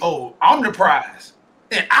tell me, oh, I'm the prize,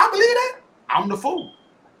 and I believe that, I'm the fool.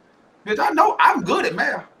 Because I know I'm good at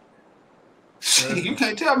math. You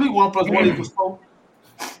can't tell me 1 + 1 = 4.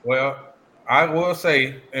 Well, I will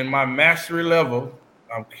say, in my mastery level,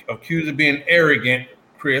 I'm accused of being arrogant,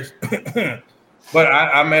 Chris. But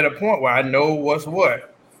I'm at a point where I know what's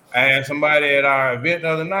what. I had somebody at our event the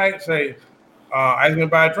other night say, ask me to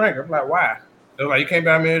buy a drink. I'm like, why? They're like, you can't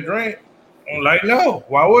buy me a drink? I'm like, no,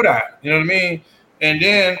 why would I? You know what I mean? And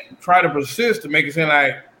then try to persist to make it seem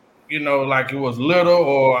like, like it was little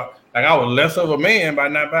or like I was less of a man by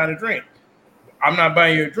not buying a drink. I'm not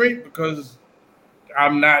buying you a drink because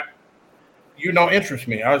you don't interest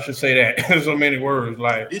me. I should say that in so many words.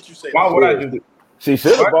 Like, Did you say why that? would I do that? She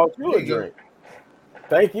should have bought you a drink.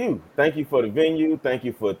 Thank you. Thank you for the venue. Thank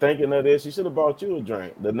you for thinking of this. She should have bought you a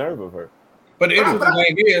drink. The nerve of her. But the interesting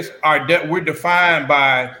thing is, we're defined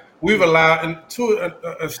by, we've allowed, and to an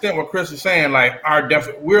extent what Chris is saying, like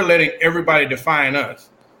we're letting everybody define us,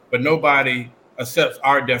 but nobody accepts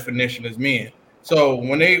our definition as men. So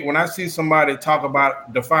when I see somebody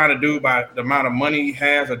define a dude by the amount of money he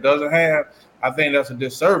has or doesn't have, I think that's a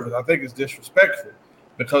disservice. I think it's disrespectful,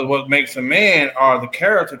 because what makes a man are the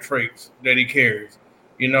character traits that he carries.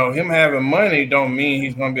 Him having money don't mean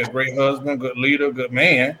he's going to be a great husband, good leader, good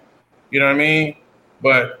man. You know what I mean?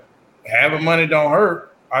 But having money don't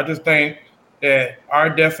hurt. I just think that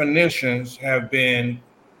our definitions have been,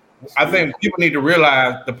 I think people need to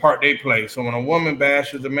realize the part they play. So when a woman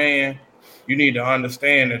bashes a man, you need to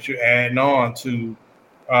understand that you're adding on to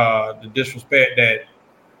the disrespect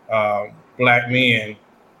that black men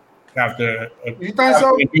have to You think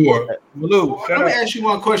so? endure. Lou, Let me ask you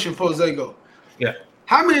one question before Zay go. Yeah.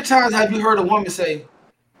 How many times have you heard a woman say,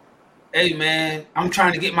 hey, man, I'm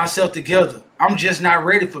trying to get myself together. I'm just not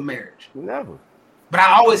ready for marriage? Never. But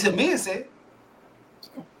I always hear men say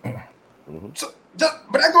it. So,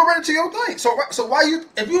 but I go right into your thing. So why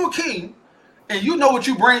if you're a king and you know what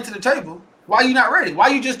you bring to the table, why you not ready? Why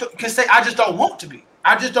you just can say, I just don't want to be?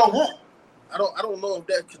 I just don't want. I don't know if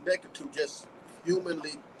that's connected to just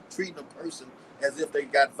humanly treating a person as if they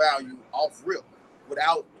got value off rip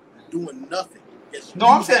without doing nothing. No,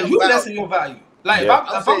 I'm saying you lessen your value. Like,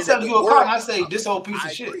 if I'm selling you a car and I say this whole piece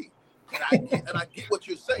of shit. And I get what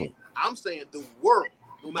you're saying. I'm saying the world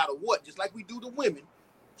no matter what, just like we do the women,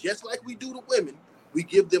 we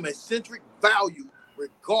give them a centric value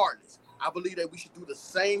regardless. I believe that we should do the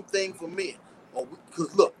same thing for men.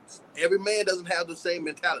 Because look, every man doesn't have the same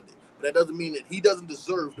mentality. But that doesn't mean that he doesn't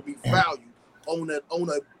deserve to be valued on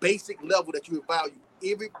a basic level that you value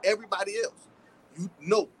everybody else. You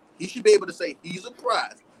know, he should be able to say he's a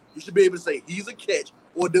prize. He should be able to say he's a catch,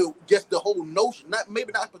 or just the whole notion, not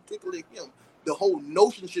particularly him. The whole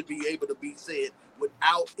notion should be able to be said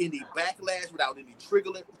without any backlash, without any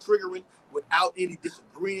triggering, without any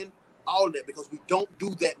disagreeing, all that, because we don't do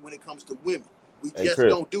that when it comes to women. We just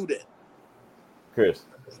don't do that. Chris,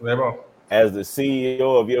 as the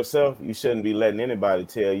CEO of yourself, you shouldn't be letting anybody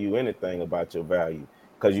tell you anything about your value.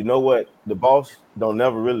 Because you know what? The boss don't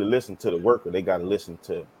never really listen to the worker. They got to listen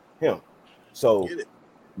to him. So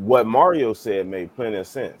what Mario said made plenty of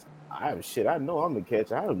sense. I know I'm the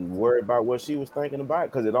catcher. I don't worry about what she was thinking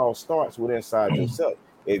about, because it all starts with inside yourself.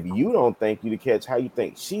 If you don't think you the catch, how you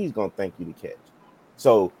think she's going to think you the catch?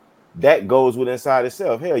 So that goes with inside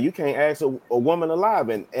itself. Hell, you can't ask a woman alive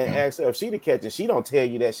and ask her if she the catch, and she don't tell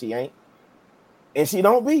you that she ain't. And she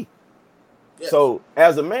don't be. Yes. So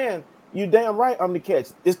as a man, you damn right I'm the catch.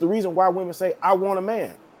 It's the reason why women say, I want a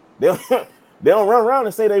man. They don't run around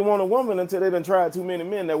and say they want a woman until they done tried too many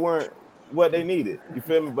men that weren't what they needed. You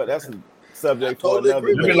feel me? But that's a subject for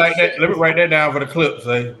another day. Let me write that down for the clip.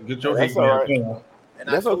 Say, get your that's all right. And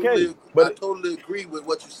that's okay. But I totally agree with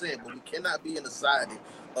what you're saying, but we cannot be in a society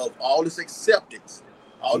of all this acceptance,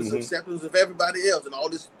 acceptance of everybody else, and all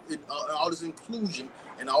this inclusion,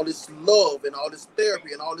 and all this love, and all this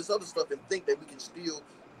therapy, and all this other stuff, and think that we can still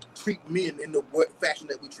treat men in the fashion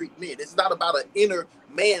that we treat men. It's not about an inner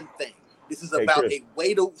man thing. This is about a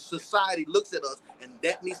way the society looks at us, and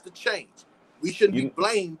that needs to change. We shouldn't be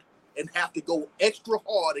blamed and have to go extra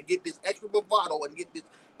hard and get this extra bravado and get this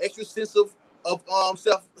extra sense of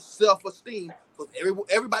self-esteem, because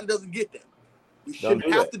everybody doesn't get that. We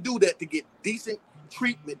shouldn't have to do that to get decent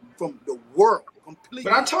treatment from the world completely.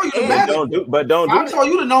 But I told you the math. I told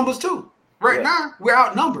you the numbers too. Right now, we're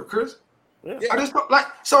outnumbered, Chris. Yeah. I just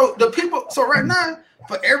so the people. So right now,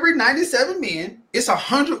 for every 97 men, it's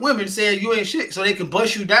 100 women saying you ain't shit, so they can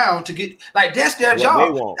bust you down to get that's their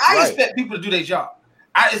job. I expect people to do their job.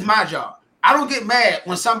 It's my job. I don't get mad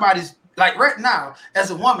when somebody's like right now. As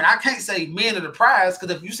a woman, I can't say men are the prize,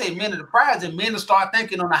 because if you say men are the prize, then men will start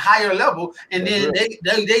thinking on a higher level, and then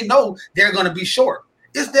they know they're going to be short.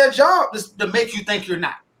 It's their job to make you think you're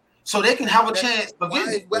not, so they can have a chance of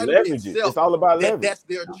getting it. It's all about leverage. That's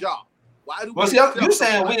their job. Why do you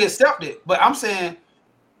saying we accept it, but I'm saying,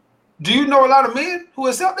 do you know a lot of men who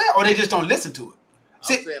accept that, or they just don't listen to it?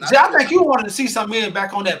 I think you wanted to see some men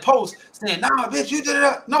back on that post saying, "Nah, bitch, you did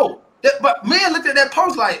it." No, but men looked at that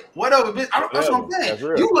post like, "Whatever, bitch." That's what I'm saying.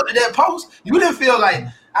 You looked at that post, you didn't feel like,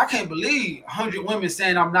 I can't believe 100 women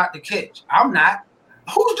saying I'm not the catch. I'm not.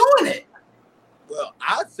 Who's doing it? Well,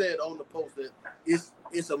 I said on the post that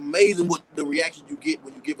it's amazing what the reaction you get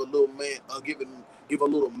when you give a little man give a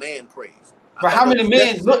little man praise. But how many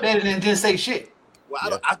men looked at it and didn't say shit?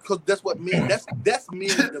 Well, because that's what men. That's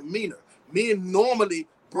men's demeanor. Men normally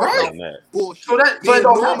bullshit. Men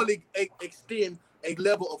normally extend a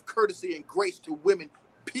level of courtesy and grace to women.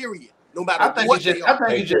 Period. No matter what they are. I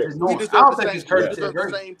think it's just normal. I don't think it's courtesy or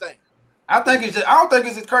grace. Same thing. I don't think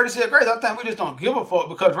it's courtesy or grace. I think we just don't give a fuck,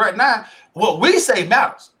 because right now what we say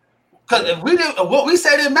matters. Because if we didn't, what we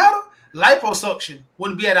say didn't matter, liposuction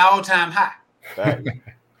wouldn't be at an all-time high.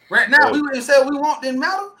 Right now, we wouldn't say what we want didn't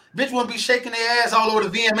matter. Bitch wouldn't be shaking their ass all over the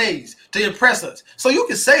VMAs to impress us. So you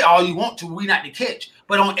can say all you want to, we not the catch.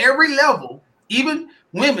 But on every level, even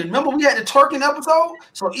women, remember we had the twerking episode?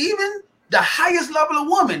 So even the highest level of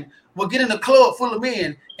woman will get in a club full of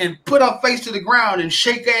men and put her face to the ground and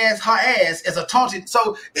shake her ass as a taunted.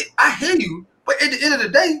 So I hear you, but at the end of the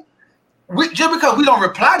day, just because we don't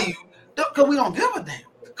reply to you, because we don't give a damn.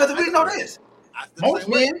 Because if we know this, most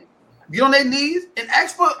men get on their knees and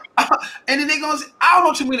ask for, and then they're going to say, I don't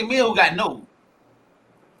know too many men who got no.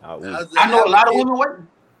 I know a lot of women waiting.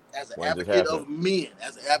 As an advocate of men,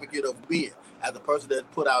 as a person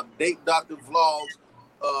that put out date doctor vlogs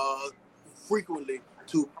frequently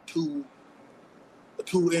to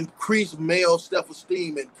increase male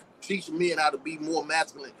self-esteem and teach men how to be more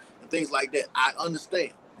masculine and things like that. I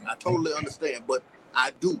understand. I totally understand. But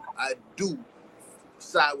I do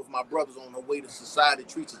side with my brothers on the way the society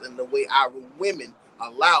treats us and the way our women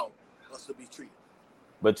allow us to be treated.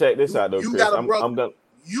 But check this out, though, you Chris. Got a brother,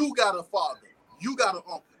 you got a father, you got an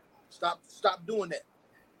uncle. Stop doing that.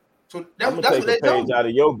 So that's what they do. Out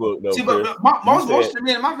of your book, though. See, but most of the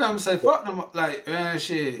men in my family say, "Fuck them." Like, man,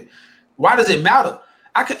 shit. Why does it matter?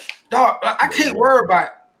 I can't worry about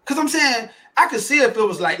it. Because I'm saying I could see if it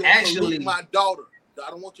was like actually my daughter. I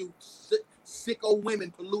don't want you sick old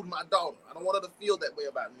women polluting my daughter. I don't want her to feel that way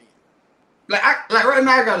about me. Like right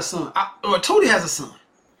now I got a son. Or Tootie has a son.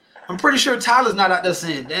 I'm pretty sure Tyler's not out there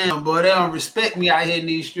saying, damn, boy, they don't respect me out here in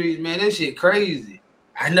these streets, man. This shit crazy.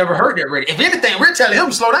 I never heard that already. If anything, we're telling him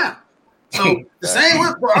to slow down. So the same way,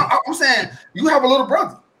 bro, I'm saying, you have a little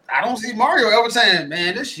brother. I don't see Mario ever saying,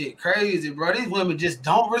 man, this shit crazy, bro. These women just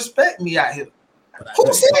don't respect me out here.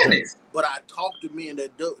 Who's saying this? But I talk to men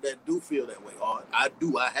that do feel that way. I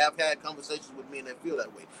have had conversations with men that feel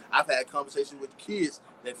that way. I've had conversations with kids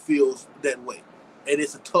that feels that way. And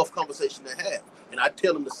it's a tough conversation to have. And I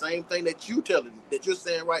tell them the same thing that you're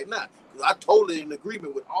saying right now. Because I totally in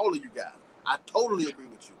agreement with all of you guys. I totally agree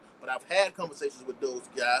with you. But I've had conversations with those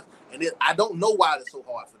guys, and I don't know why it's so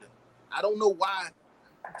hard for them. I don't know why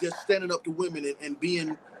just standing up to women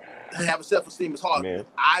and having self-esteem is hard. Man.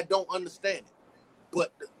 I don't understand it.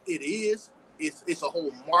 But it is. It's a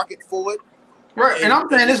whole market for it. Right. And I'm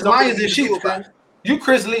saying it's lions and sheep. You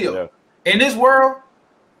Chris Leo. Yeah. In this world,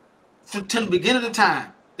 till the beginning of the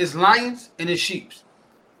time, it's lions and it's sheep.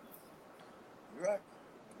 Right.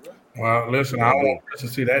 Well, listen, I don't want to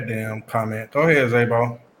see that damn comment. Go ahead,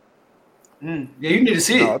 Zabo. Yeah, you need to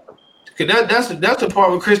see it. Cause that's the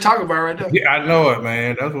part where Chris talking about right there. Yeah, I know it,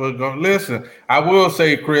 man. That's what's going. Listen, I will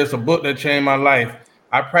say, Chris, a book that changed my life.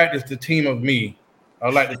 I practiced The Team of Me.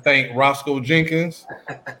 I'd like to thank Roscoe Jenkins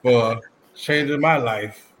for changing my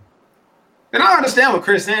life. And I understand what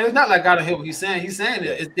Chris is saying. It's not like I don't hear what he's saying. He's saying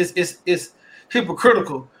it's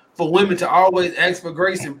hypocritical for women to always ask for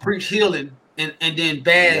grace and preach healing and then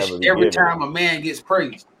bash every time a man gets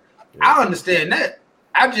praised. Yeah. I understand that.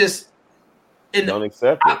 I just don't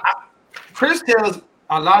accept it. Chris tells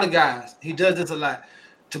a lot of guys, he does this a lot,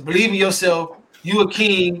 to believe in yourself. You a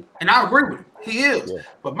king, and I agree with him. He is. Yeah.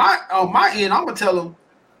 But on my end, I'm gonna tell him,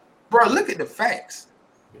 bro, look at the facts.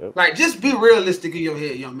 Yep. Like, just be realistic in your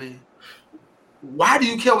head, young man. Why do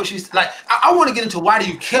you care what she's like? I want to get into why do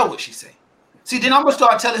you care what she say. See, then I'm gonna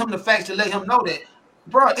start telling him the facts to let him know that,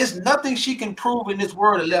 bro, there's nothing she can prove in this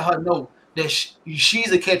world to let her know that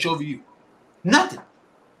she's a catch over you. Nothing.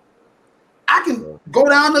 I can go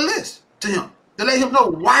down the list to him to let him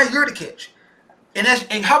know why you're the catch. And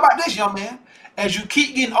how about this, young man? As you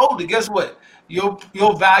keep getting older, guess what? Your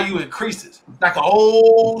value increases like an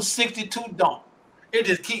old 62 Dunk. It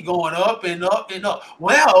just keep going up and up and up.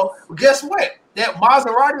 Well, guess what? That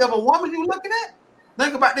Maserati of a woman you looking at?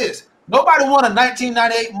 Think about this. Nobody won a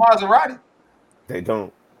 1998 Maserati. They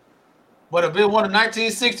don't. But if it won a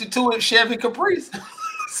 1962 Chevy Caprice.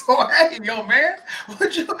 So hey, yo man,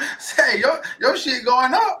 what you say? Your shit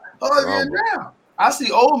going up, down. I see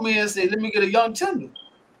old men say, "Let me get a young tender."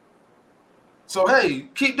 So hey,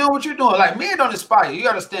 keep doing what you're doing. Like, men don't inspire. You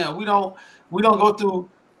understand? We don't go through.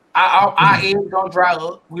 Our eggs don't dry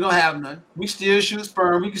up. We don't have none. We still shoot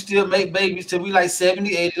sperm. We can still make babies till we like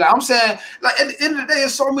 70, 80. Like I'm saying, like at the end of the day,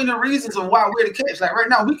 there's so many reasons of why we're the catch. Like right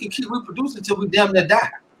now, we can keep reproducing until we damn near die.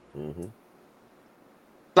 Mm-hmm.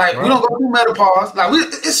 Like we don't go through menopause. Like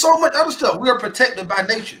it's so much other stuff. We are protected by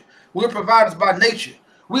nature. We're providers by nature.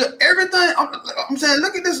 We're everything. I'm saying,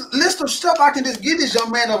 look at this list of stuff I can just give this young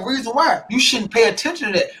man a reason why you shouldn't pay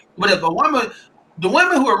attention to that. But if a woman, the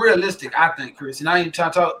women who are realistic, I think, Chris, and I ain't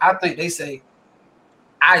trying to talk. I think they say,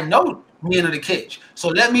 I know men are the catch, so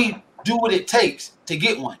let me do what it takes to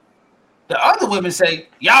get one. The other women say,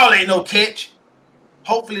 y'all ain't no catch.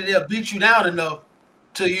 Hopefully they'll beat you down enough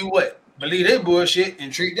till you what? Believe their bullshit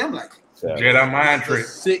and treat them like it. Jedi mind trick.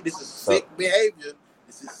 This is sick behavior.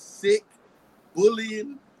 This is sick,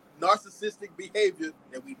 bullying, narcissistic behavior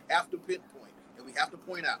that we have to pinpoint and we have to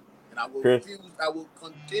point out. And I will refuse. I will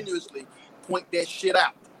continuously point that shit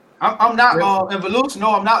out. I'm not and Veloux,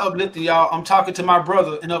 no, I'm not uplifting y'all. I'm talking to my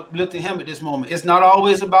brother and uplifting him at this moment. It's not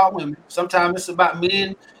always about women. Sometimes it's about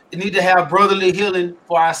men. We need to have brotherly healing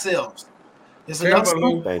for ourselves. It's enough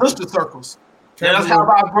sister circles. Let us have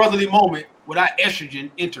our brotherly moment without estrogen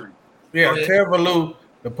entering. Yeah, tell Veloux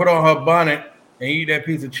to put on her bonnet and eat that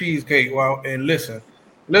piece of cheesecake and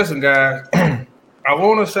listen, guys. I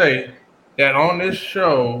want to say that on this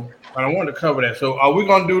show, I want to cover that. So, are we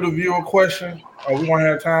gonna do the viewer question? Are we gonna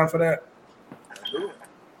have time for that?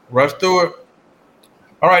 Rush through it.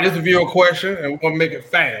 All right, this is a viewer question, and we're gonna make it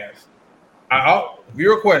fast.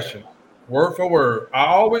 Viewer question, word for word. I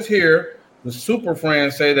always hear the super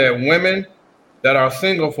friends say that women that are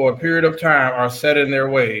single for a period of time are set in their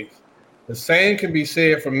ways. The same can be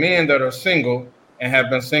said for men that are single and have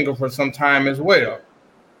been single for some time as well.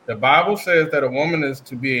 The Bible says that a woman is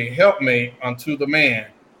to be a helpmate unto the man.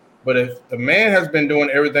 But if the man has been doing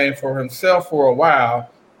everything for himself for a while,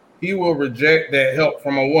 he will reject that help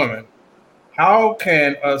from a woman. How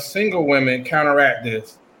can us single women counteract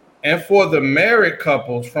this? And for the married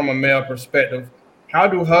couples, from a male perspective, how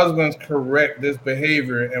do husbands correct this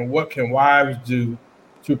behavior, and what can wives do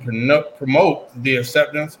to promote the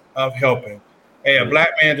acceptance of helping? Hey, a black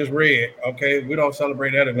man just read. Okay, we don't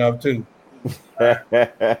celebrate that enough too.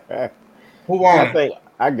 Who won it?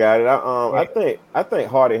 I got it. I think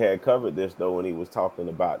Hardy had covered this though when he was talking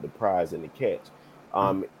about the prize and the catch.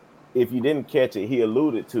 If you didn't catch it, he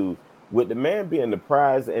alluded to with the man being the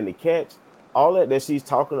prize and the catch. All that she's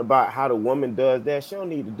talking about, how the woman does that, she don't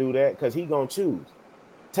need to do that because he gonna choose.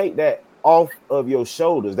 Take that off of your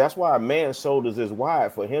shoulders. That's why a man's shoulders is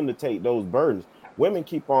wide, for him to take those burdens. Women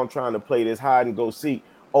keep on trying to play this hide and go seek.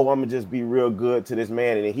 Oh, I'm gonna just be real good to this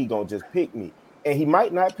man and then he gonna just pick me. And he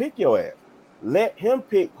might not pick your ass. Let him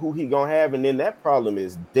pick who he gonna have, and then that problem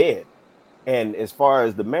is dead. And as far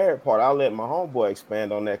as the married part, I'll let my homeboy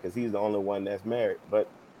expand on that because he's the only one that's married. But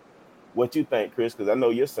what you think, Chris? Because I know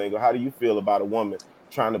you're single. How do you feel about a woman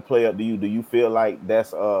trying to play up to you? Do you feel like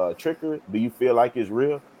that's trickery? Do you feel like it's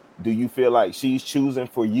real? Do you feel like she's choosing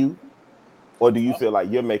for you, or do you feel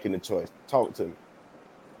like you're making the choice? Talk to me.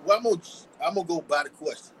 Well, I'm gonna go by the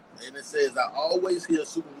question, and it says I always hear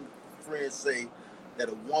super friends say that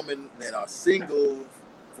a woman that are single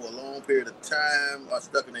for a long period of time are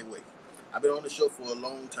stuck in their way. I've been on the show for a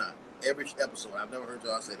long time. Every episode, I've never heard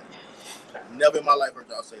y'all say that. Never in my life heard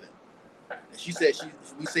y'all say that. And she said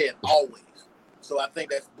we say it always. So I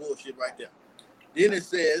think that's bullshit right there. Then it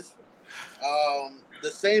says the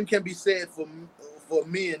same can be said for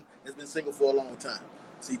men that's been single for a long time.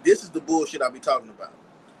 See, this is the bullshit I be talking about.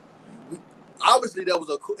 Obviously, if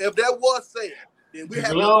that was said, then we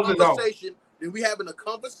having a conversation. Then we having a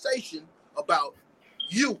conversation about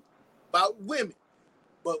women.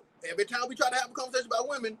 But every time we try to have a conversation about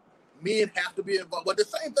women, men have to be involved. But the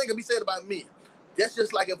same thing can be said about men. That's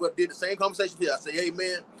just like if I did the same conversation here. I say, hey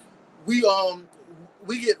man, we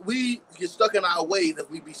get stuck in our ways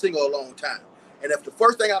if we be single a long time. And if the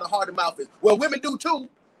first thing out of heart and mouth is, well, women do too,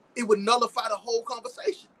 it would nullify the whole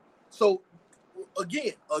conversation. So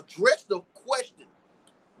again, address the question.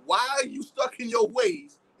 Why are you stuck in your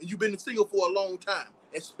ways and you've been single for a long time,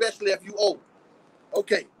 especially if you old?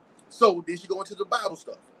 Okay, so then you go into the Bible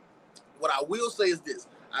stuff. What I will say is this.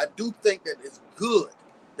 I do think that it's good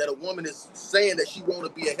that a woman is saying that she want to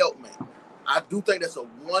be a helpmate. I do think that's a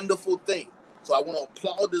wonderful thing. So I want to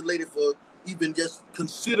applaud this lady for even just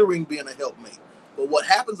considering being a helpmate. But what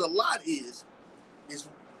happens a lot is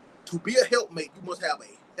to be a helpmate, you must have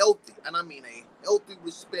a healthy, and I mean a healthy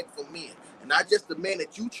respect for men. And not just the man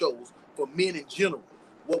that you chose, for men in general.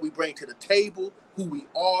 What we bring to the table, who we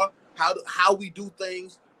are, how we do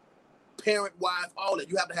things, parent-wise, all that.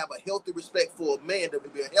 You have to have a healthy respect for a man that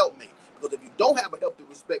will be a helpmate. Because if you don't have a healthy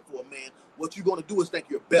respect for a man, what you're going to do is think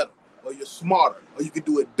you're better, or you're smarter, or you can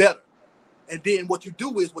do it better. And then what you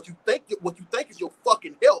do is what you think is your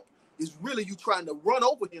fucking help is really you trying to run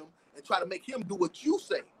over him and try to make him do what you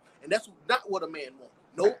say. And that's not what a man wants.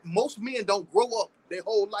 No, most men don't grow up their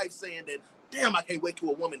whole life saying that, damn, I can't wait till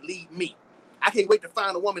a woman lead me. I can't wait to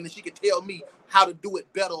find a woman and she can tell me how to do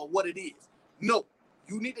it better or what it is. No,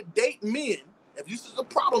 you need to date men. If this is a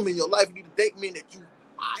problem in your life, you need to date men that you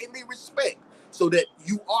highly respect so that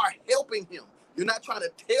you are helping him. You're not trying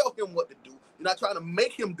to tell him what to do. You're not trying to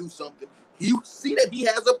make him do something. You see that he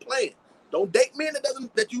has a plan. Don't date men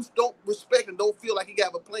that you don't respect and don't feel like he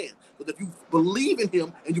got a plan. Because if you believe in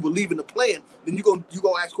him and you believe in the plan, then you're gonna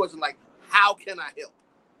ask questions like, how can I help?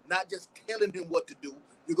 Not just telling him what to do.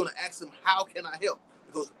 You're gonna ask him, how can I help?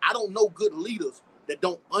 Because I don't know good leaders that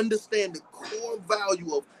don't understand the core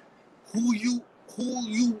value of who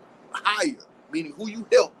you hire, meaning who you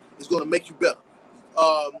help, is gonna make you better.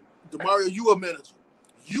 Demario, you a manager.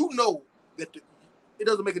 You know that it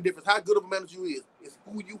doesn't make a difference how good of a manager you is. It's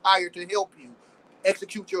who you hire to help you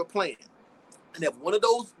execute your plan. And if one of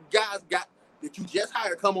those guys that you just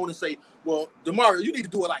hired come on and say, well, Demario, you need to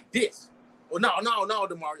do it like this. Or no,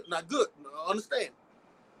 Demario, not good. No, understand.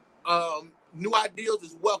 New ideas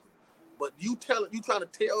is welcome. But you trying to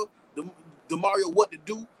tell Demario what to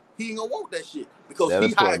do, he ain't gonna want that shit. Because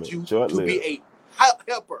he hired you to be a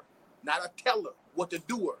helper, not a teller, what to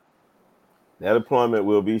do. That employment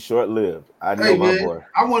will be short-lived. I know, my boy.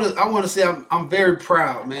 I want to say I'm very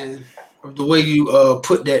proud, man, of the way you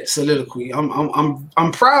put that soliloquy.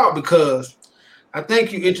 I'm proud because I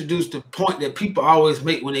think you introduced the point that people always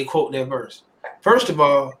make when they quote that verse. First of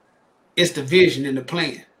all, it's the vision and the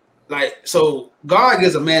plan. Like, so God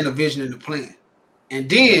gives a man a vision and a plan, and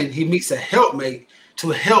then he meets a helpmate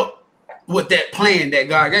to help with that plan that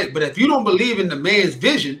God gave. But if you don't believe in the man's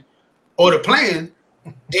vision or the plan,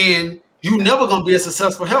 then you never gonna be a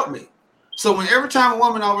successful helpmate. So when every time a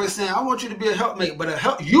woman always saying, I want you to be a helpmate,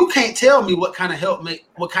 but you can't tell me what kind of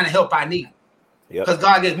help I need. Because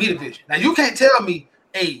God gave me the vision. Now you can't tell me,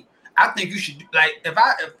 hey, I think you should, like, if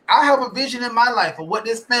I have a vision in my life of what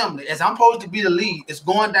this family, as I'm supposed to be the lead, is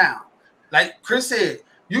going down. Like Chris said,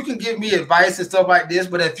 you can give me advice and stuff like this,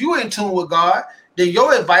 but if you're in tune with God, then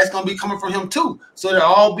your advice gonna be coming from him too. So they'll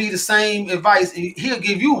all be the same advice, and he'll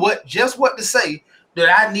give you what to say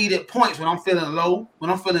that I need at points when I'm feeling low, when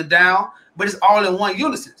I'm feeling down, but it's all in one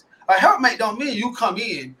unison. A helpmate don't mean you come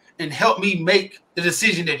in and help me make the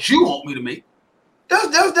decision that you want me to make. That's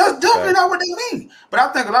definitely not what they mean. But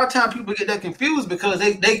I think a lot of times people get that confused because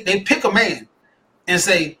they pick a man and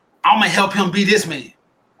say, I'm gonna help him be this man.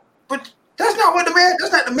 But that's not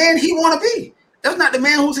the man he want to be. That's not the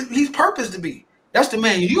man he's purposed to be. That's the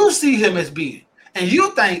man you see him as being. And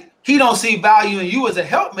you think he don't see value in you as a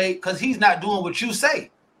helpmate because he's not doing what you say.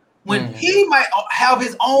 When he might have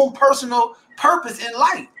his own personal purpose in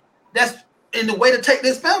life. That's in the way to take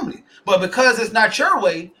this family. But because it's not your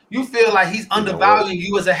way, you feel like he's undervaluing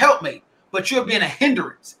you as a helpmate. But you're being a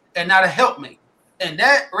hindrance and not a helpmate. And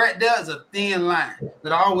that right there is a thin line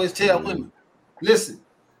that I always tell women. Listen,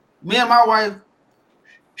 me and my wife,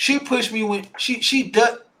 she pushed me when she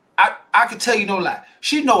does. I can tell you no lie.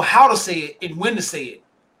 She know how to say it and when to say it,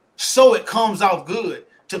 so it comes off good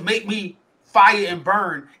to make me fire and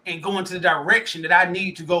burn and go into the direction that I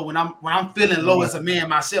need to go when I'm feeling low as a man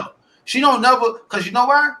myself. She don't never, because you know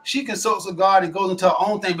why? She consults with God and goes into her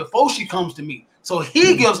own thing before she comes to me. So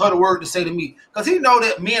he gives her the word to say to me because he know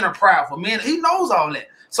that men are proudful. Men, he knows all that.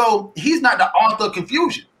 So he's not the author of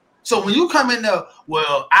confusion. So when you come in there,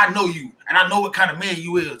 well, I know you and I know what kind of man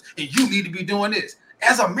you is, and you need to be doing this.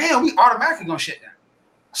 As a man, we automatically gonna shut down.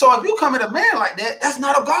 So if you come at a man like that, that's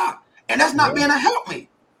not of God, and that's not being a helpmate.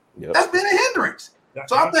 That's being a hindrance.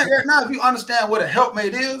 So I think right now, if you understand what a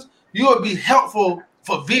helpmate is, you will be helpful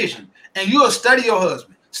for vision, and you will study your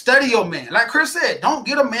husband, study your man. Like Chris said, don't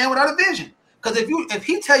get a man without a vision. Because if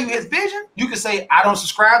he tell you his vision, you can say, I don't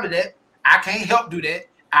subscribe to that. I can't help do that.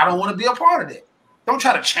 I don't want to be a part of that. Don't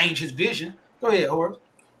try to change his vision. Go ahead, Horace.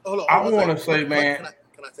 Hold on. I want to say, man.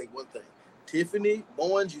 Can I say one thing? Tiffany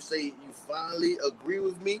Bowens, you say you finally agree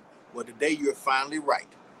with me. Well, today you're finally right.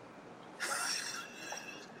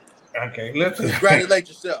 Okay, listen. Congratulate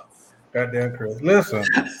yourself. Goddamn Chris. Listen,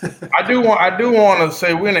 I do want to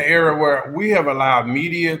say we're in an era where we have allowed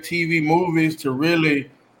media, TV, movies to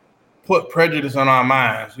really put prejudice on our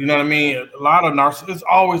minds. You know what I mean? A lot of it's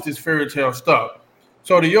always this fairy tale stuff.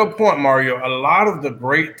 So to your point, Mario, a lot of the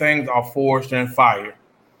great things are forged in fire.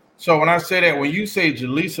 So when I say that, when you say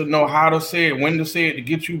Jaleesa know how to say it, when to say it to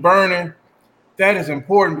get you burning, that is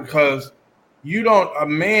important because a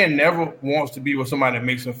man never wants to be with somebody that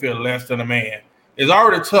makes him feel less than a man. It's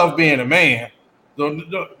already tough being a man.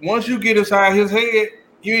 So once you get inside his head,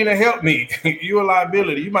 you ain't a help me. You're a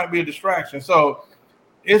liability. You might be a distraction. So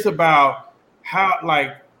it's about how,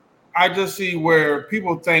 like, I just see where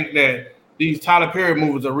people think that these Tyler Perry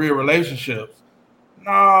movies are real relationships.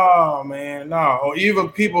 No, man, no. Or even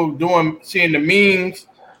people seeing the memes,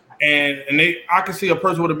 and I can see a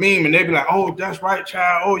person with a meme, and they be like, "Oh, that's right,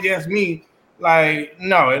 child. Oh, yes, me." Like,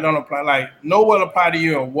 no, it don't apply. Like, no what apply to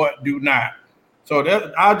you and what do not. So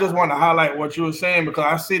I just want to highlight what you were saying because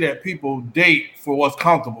I see that people date for what's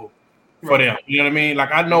comfortable for them. You know what I mean?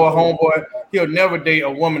 Like, I know a homeboy, he'll never date a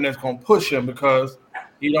woman that's gonna push him because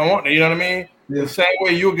he don't want it. You know what I mean? Yeah. The same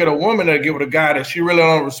way you'll get a woman that get with a guy that she really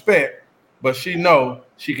don't respect, but she know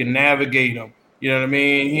she can navigate him. You know what I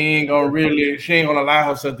mean? She ain't gonna allow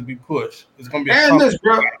herself to be pushed. It's gonna be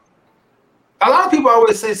a lot of people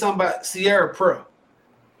always say something about Sierra Pro,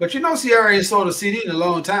 but you know Sierra ain't sold a CD in a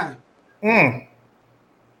long time.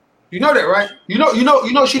 You know that, right? You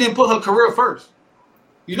know she didn't put her career first.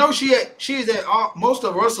 You know she's at most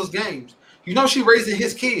of Russell's games. You know she raising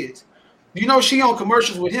his kids. You know she on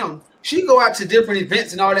commercials with him. She go out to different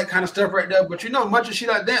events and all that kind of stuff right there. But you know, much as she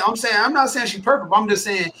like that, I'm not saying she's perfect. But I'm just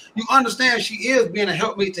saying you understand she is being a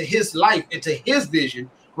helpmate to his life and to his vision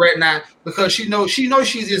right now because she knows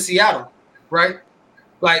she's in Seattle, right?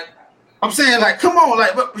 Like I'm saying, like, come on,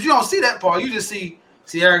 like, but you don't see that part. You just see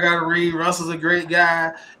Sierra got a ring. Russell's a great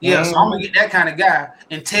guy. Yeah, so I'm gonna get that kind of guy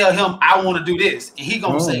and tell him I want to do this, and he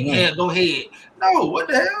gonna say, "Yeah, go ahead." No, what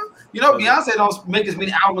the hell? You know, Beyonce don't make as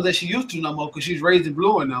many albums as she used to no more because she's raised in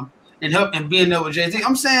blue in them and being there with Jay-Z.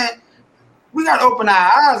 I'm saying we gotta open our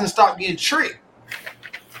eyes and stop getting tricked.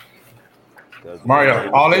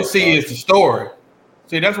 Mario, all they see is the story.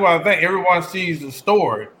 See, that's why I think everyone sees the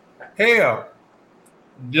story. Hell,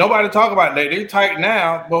 nobody talk about that. They tight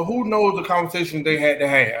now, but who knows the conversation they had to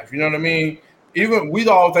have? You know what I mean? Even we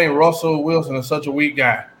all think Russell Wilson is such a weak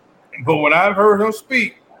guy, but when I heard him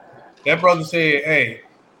speak, that brother said, "Hey,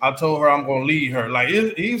 I told her I'm going to lead her." Like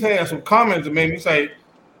he's had some comments that made me say,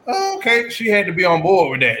 oh, "Okay, she had to be on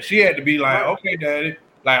board with that. She had to be like, okay, daddy.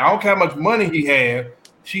 Like I don't care how much money he had.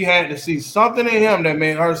 She had to see something in him that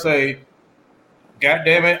made her say." God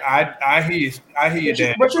damn it! I hear you,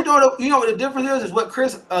 Dad. But you know what the difference is what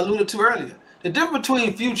Chris alluded to earlier. The difference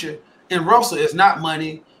between Future and Russell is not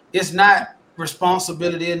money, it's not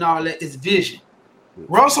responsibility and all that. It's vision.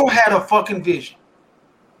 Russell had a fucking vision.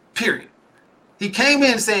 Period. He came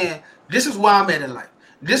in saying, "This is where I'm at in life.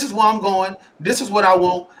 This is where I'm going. This is what I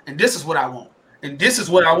want, and this is what I want, and this is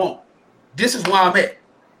what I want. This is where I'm at."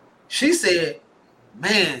 She said,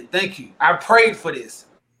 "Man, thank you. I prayed for this.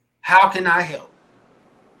 How can I help?"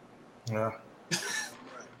 Yeah.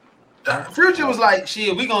 Future was like,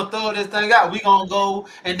 "Shit, we gonna throw this thing out. We gonna go."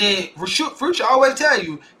 And then Future always tell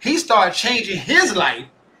you he started changing his life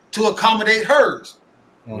to accommodate hers,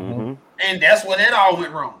 and that's where that all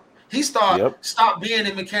went wrong. He stopped being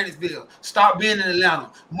in Mechanicsville, stopped being in Atlanta,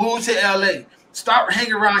 moved to LA, stopped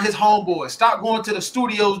hanging around his homeboys, stopped going to the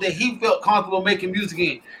studios that he felt comfortable making music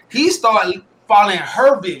in. He started following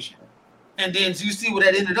her vision, and then you see where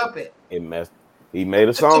that ended up at. He made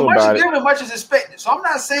a song about it. Much is expected. So I'm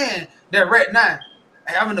not saying that right now,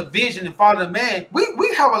 having a vision and following a man,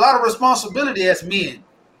 we have a lot of responsibility as men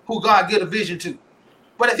who God give a vision to.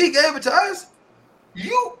 But if he gave it to us,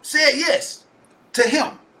 you said yes to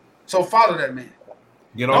him. So follow that man.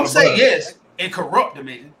 Don't say yes and corrupt the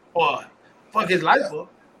man or fuck his life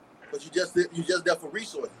up. But you just there for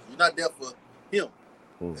resources. You're not there for him.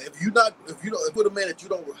 If you're a man that you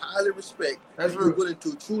don't highly respect, and you're willing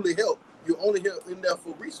to truly help, you're only in there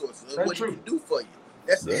for resources and what he can do for you.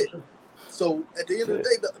 That's it. True. So at the end of the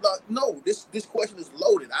day, this question is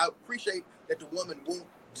loaded. I appreciate that the woman wants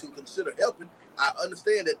to consider helping. I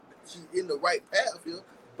understand that she's in the right path here,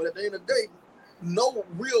 but at the end of the day, no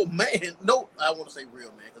real man, I want to say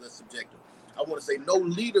real man because that's subjective. I want to say no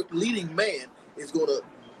leading man is going to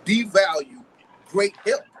devalue great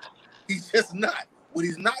help. He's just not. What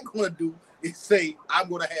he's not going to do is say, I'm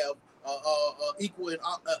going to have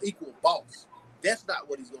equal boss. That's not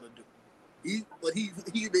what he's going to do. He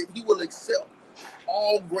will accept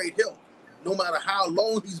all great help, no matter how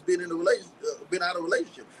long he's been in a been out of a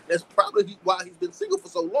relationship. That's probably why he's been single for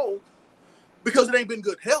so long, because it ain't been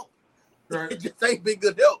good help. Right. It just ain't been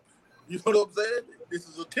good help. You know what I'm saying? This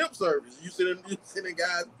is a temp service. You sending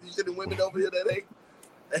women over here that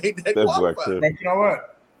ain't that qualified. But you know what?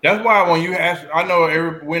 That's why when you ask, I know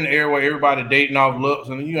we're in the era where everybody dating off looks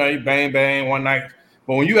and you bang one night.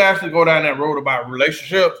 But when you actually go down that road about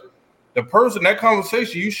relationships, the person, that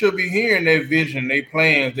conversation, you should be hearing their vision, their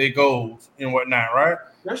plans, their goals, and whatnot, right?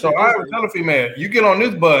 So I would tell a female, you get on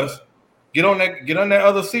this bus, get on that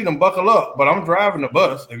other seat and buckle up. But I'm driving the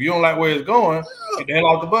bus. If you don't like where it's going, get the hell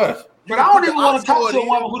off the bus. But I don't even want to talk to a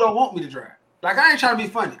woman who don't want me to drive. Like, I ain't trying to be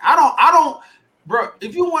funny. I don't, bro.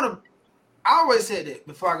 If you want to. I always said that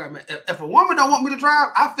before I got married. If a woman don't want me to drive,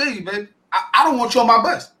 I feel you, baby. I don't want you on my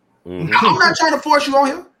bus. I'm not trying to force you on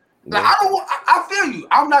here. Like, I feel you.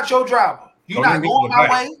 I'm not your driver. You're not going my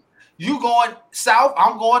way. You going south.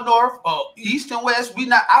 I'm going north. East and west.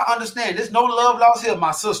 I understand. There's no love lost here,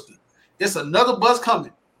 my sister. It's another bus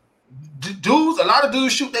coming. A lot of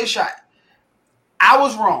dudes shoot their shot. I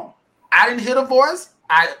was wrong. I didn't hear the voice.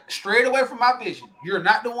 I strayed away from my vision. You're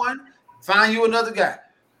not the one. Find you another guy.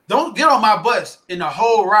 Don't get on my bus in the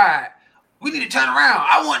whole ride. We need to turn around.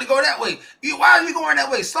 I want to go that way. Why are you going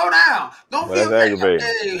that way? Slow down. Don't feel bad.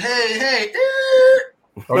 Hey.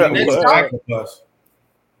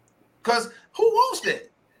 Because who wants that?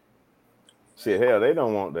 Shit, hell, they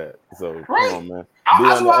don't want that. So right. Come on, man.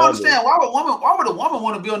 That's why I understand. Why would a woman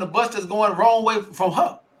want to be on the bus that's going the wrong way from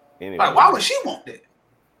her? Anyway. Like, why would she want that?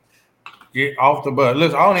 Get off the bus.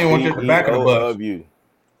 Listen, I don't even want you at the back of the bus.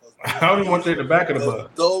 I don't even want you at the back of the bus.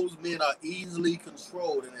 Those men are easily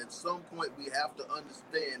controlled, and at some point we have to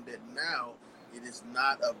understand that now it is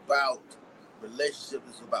not about relationships;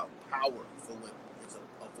 it's about power for women.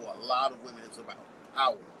 For a lot of women, it's about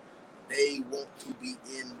power. They want to be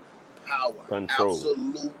in power, control.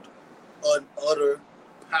 Absolute, utter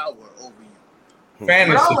power over you.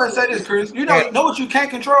 Fantasy. But I always say this, Chris. You know what you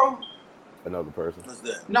can't control? Another person. What's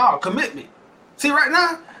that? No, commitment. See, right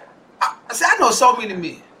now, I know so many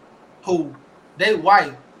men who they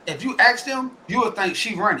wife, if you ask them, you would think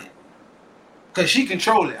she run it. Because she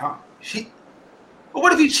control it, huh? But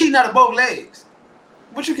what if you cheating out of both legs?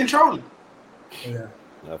 What you controlling? Yeah.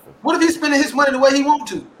 Nothing. What if he's spending his money the way he want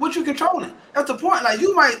to? What you controlling? That's the point. Like,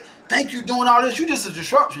 you might think you're doing all this. You just a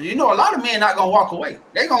disruption. You know, a lot of men not gonna walk away.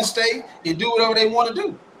 They gonna stay and do whatever they want to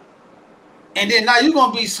do. And then now you're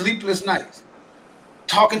gonna be sleepless nights,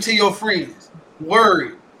 talking to your friends,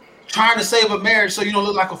 worried, trying to save a marriage so you don't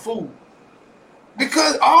look like a fool.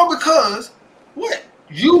 Because what?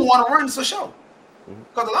 You want to run the show.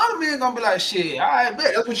 Because a lot of men gonna be like, shit, I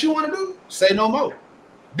bet that's what you want to do. Say no more.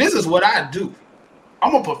 This is what I do.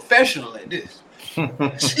 I'm a professional at this.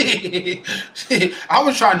 I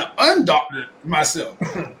was trying to undoctor myself.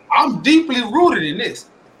 I'm deeply rooted in this.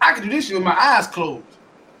 I can do this shit with my eyes closed.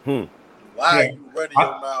 Why are you running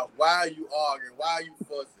your mouth? Why are you arguing? Why are you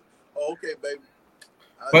fussing? Oh, okay, baby.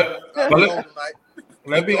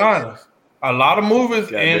 Let's be honest. A lot of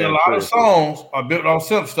movies and a lot of songs are built on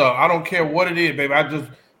simp stuff. I don't care what it is, baby. As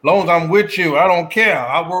long as I'm with you, I don't care.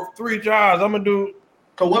 I work 3 jobs. I'm gonna do.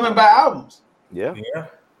 Cause women buy albums. Yeah.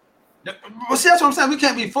 But see, that's what I'm saying. We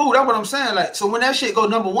can't be fooled. That's what I'm saying. Like, so when that shit go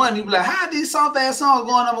number one, you be like, how these soft ass songs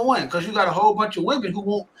going number one? Because you got a whole bunch of women who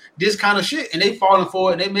want this kind of shit, and they falling for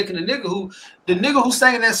it. And they making the nigga who's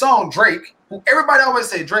singing that song, Drake. Who everybody always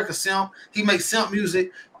say Drake a simp. He makes simp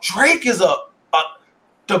music. Drake is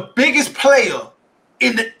the biggest player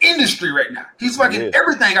in the industry right now. He's fucking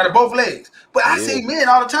everything out of both legs. But I see men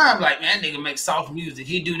all the time like, man, nigga makes soft music.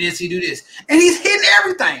 He do this, and he's hitting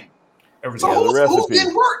everything. So who's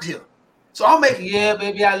getting worked here? So I'm making, yeah,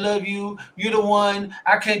 baby, I love you. You're the one.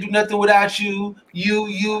 I can't do nothing without you. You,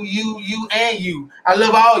 and you. I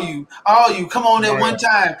love all you. Come on at one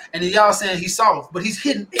time. And then y'all saying he's soft, but he's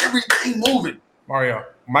hitting everything moving. Mario,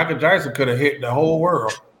 Michael Jackson could have hit the whole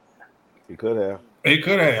world. He could have.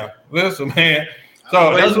 Listen, man.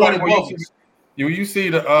 So that's like when you see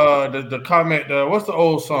the comment. What's the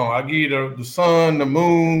old song? I give you the sun, the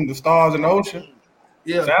moon, the stars, and the ocean.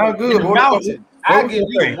 Yeah, sound good. I give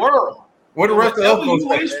you the world. What the rest of us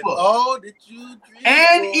gonna say? Oh, did you dream?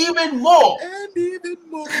 And even more. And even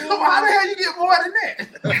more. How the hell you get more than that?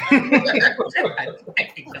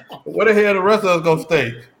 What the hell the rest of us gonna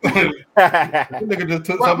stay? Nigga just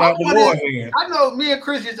took something out the Lord's hand. I know me and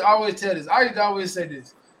Chris used to always tell this. I used to always say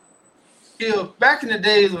this. Back in the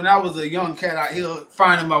days when I was a young cat out here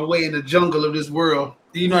finding my way in the jungle of this world,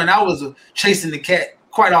 you know, and I was chasing the cat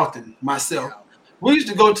quite often myself. We used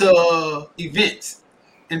to go to events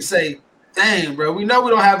and say, dang, bro, we know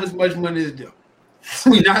we don't have as much money as them.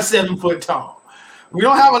 We're not 7 foot tall. We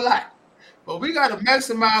don't have a lot, but we got to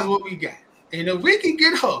maximize what we got. And if we can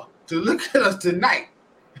get her to look at us tonight,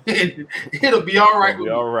 it'll be all right.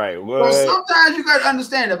 All right. So sometimes you got to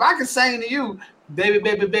understand, if I can sing to you, baby,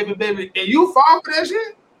 baby, baby, baby, and you fall for that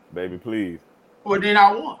shit, baby, please. Well, then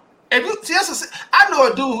I won. If you, I know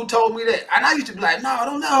a dude who told me that, and I used to be like, no, I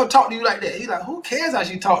don't know how to talk to you like that. He's like, who cares how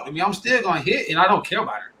she talk to me? I'm still gonna hit, and I don't care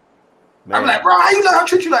about her. Man. I'm like, bro, how you let her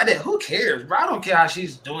treat you like that? Who cares, bro? I don't care how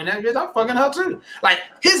she's doing that. Bitch, I'm fucking her too. Like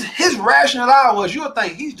his rationale was, you'll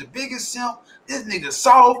think he's the biggest simp. This nigga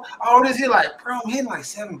soft. All this, he like, bro, I'm hitting like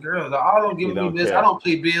 7 girls. All don't give me this. I don't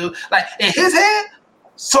pay bills. Like in his head.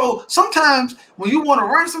 So sometimes when you want to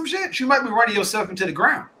run some shit, you might be running yourself into the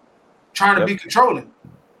ground, trying to be controlling.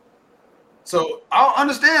 So I don't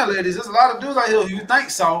understand, ladies. There's a lot of dudes out here who you think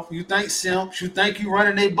soft, you think simp, you think you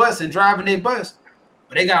running their bus and driving their bus,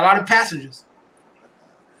 but they got a lot of passengers.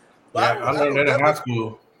 Yeah, I learned that in high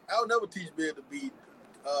school. I'll never teach men to be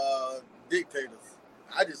dictators.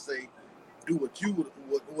 I just say, do what you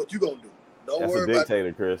gonna do. Don't That's worry a dictator,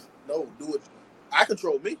 about Chris. No, do it. I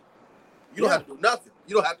control me. You don't have to do nothing.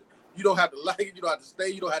 You don't have to like it. You don't have to stay.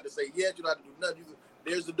 You don't have to say yes. You don't have to do nothing.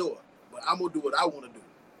 There's the door. But I'm gonna do what I want to do.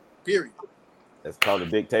 Period. That's called a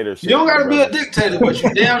dictatorship. You don't gotta be a dictator, but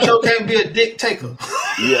you damn sure can't be a dictator.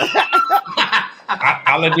 Yeah.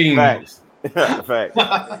 Aladdin. Facts. Facts.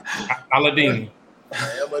 Aladdin.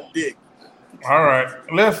 I am a dick. All right.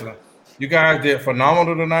 Listen, you guys did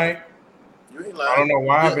phenomenal tonight. You ain't lying. I don't know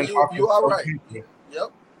why I've been talking you all to right. people.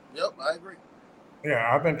 Yep, I agree.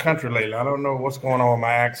 Yeah, I've been country lately. I don't know what's going on with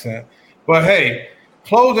my accent. But hey,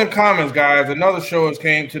 closing comments, guys. Another show has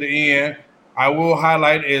came to the end. I will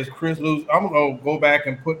highlight is Chris lose. I'm gonna go back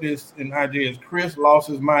and put this in IG. Is Chris lost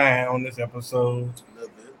his mind on this episode?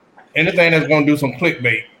 Anything that's gonna do some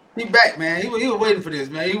clickbait. He back, man. He was waiting for this,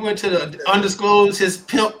 man. He went to the undisclosed his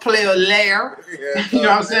pimp player lair. Yeah, you know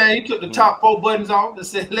what I'm saying? He took the top 4 buttons off and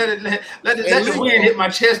said, "Let the wind hit my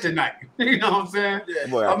chest tonight." You know what I'm saying?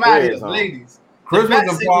 Yeah. I'm out here, ladies. Chris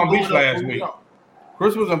was in Palm Beach last week.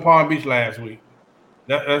 Chris was in Palm Beach last week.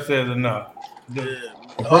 That says enough. The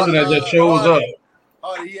person that just shows up.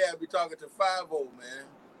 Oh, he had me talking to 5-0, man.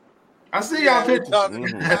 I see y'all pictures.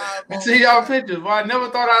 I see y'all pictures. Well, I never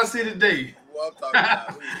thought I'd see the day. what I'm talking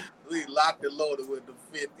about. We locked and loaded with the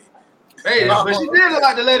 50. Hey, but she did look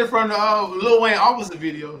like the lady from the Lil Wayne Officer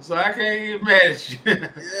video, so I can't even imagine. Yeah.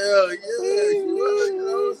 You know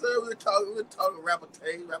what I'm saying? We're talking rapper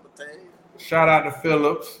Tay. Shout out to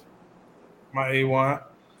Phillips, my A1.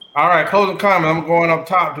 All right, closing comment. I'm going up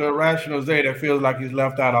top to Irrational Zay that feels like he's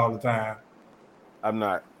left out all the time. I'm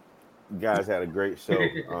not. You guys had a great show.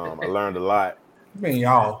 I learned a lot. I mean,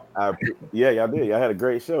 y'all. Yeah, y'all did. Y'all had a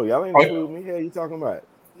great show. Y'all ain't include me. Hell, you talking about?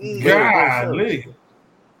 Golly.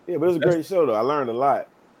 Yeah, but it was a great show, though. I learned a lot.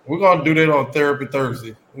 We're going to do that on Therapy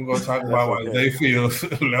Thursday. We're going to talk about why Zay feels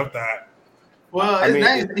left out. Well, his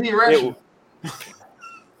name is Irrational.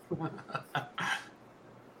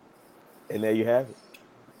 And there you have it.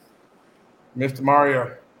 Mr.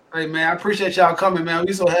 Mario. Hey, man, I appreciate y'all coming, man.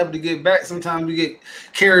 We so happy to get back. Sometimes we get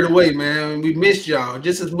carried away, man. We missed y'all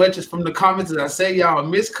just as much as from the comments as I say y'all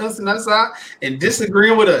miss cussing us out and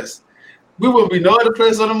disagreeing with us. We will be no other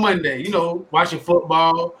place on a Monday, watching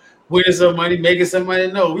football, winning some money, making some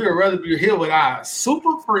money. No, we would rather be here with our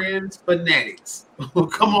super friends, fanatics, who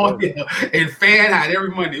come on here and fan out every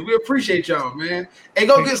Monday. We appreciate y'all, man. Hey,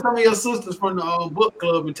 go get some of your sisters from the book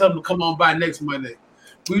club and tell them to come on by next Monday.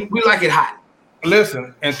 We like it hot.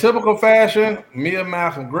 Listen, in typical fashion, Mia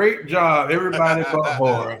Malcolm, great job. Everybody but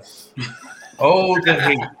Horace. Old to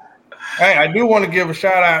hate. Hey, I do want to give a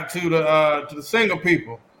shout out to the single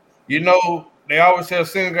people. They always tell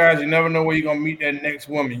single guys, you never know where you're gonna meet that next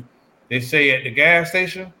woman. They say at the gas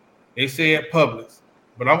station, they say at Publix.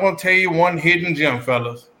 But I'm gonna tell you one hidden gem,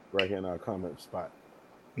 fellas. Right here in our comment spot.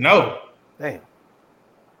 No. Damn.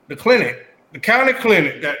 The clinic, the county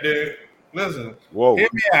clinic got there. Listen, whoa.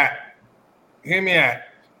 Hear me out.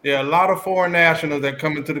 There are a lot of foreign nationals that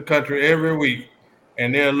come into the country every week,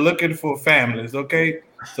 and they're looking for families, okay?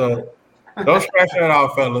 So don't scratch that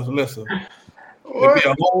off, fellas. Listen. There'd be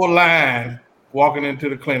a whole line walking into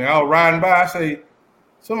the clinic. I was riding by, I say,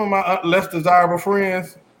 some of my less desirable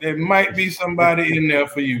friends, there might be somebody in there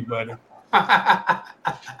for you, buddy. All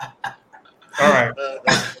right.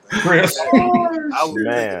 Chris. I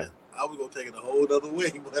was going to take it a whole other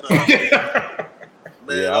way. But,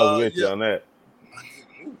 man, I was with you on that.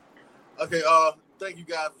 Okay, thank you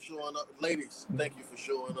guys for showing up. Ladies, thank you for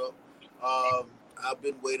showing up. I've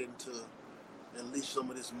been waiting to unleash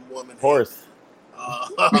some of this woman. Horse.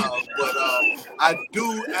 But I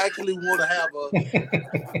do actually want to have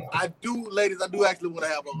ladies, I do actually want to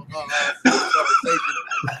have a conversation.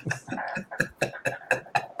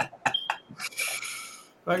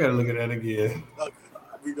 I got to look at that again. Okay,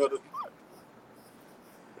 we got to.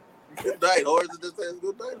 Good night, Horace. Just says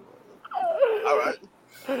good night. All right.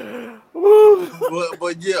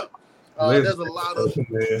 but yeah, there's a lot of.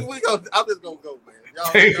 I'm just gonna go, man.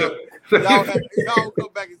 Y'all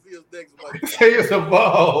come back and see us next Monday. Say it's a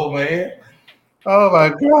ball, man. Oh my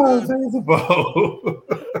God, say it's a ball.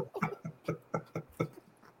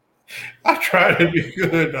 I try to be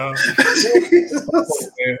good, dog.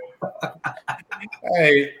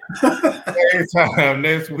 Hey, same time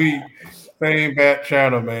next week, same back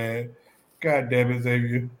channel, man. God damn it,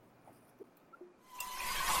 Xavier.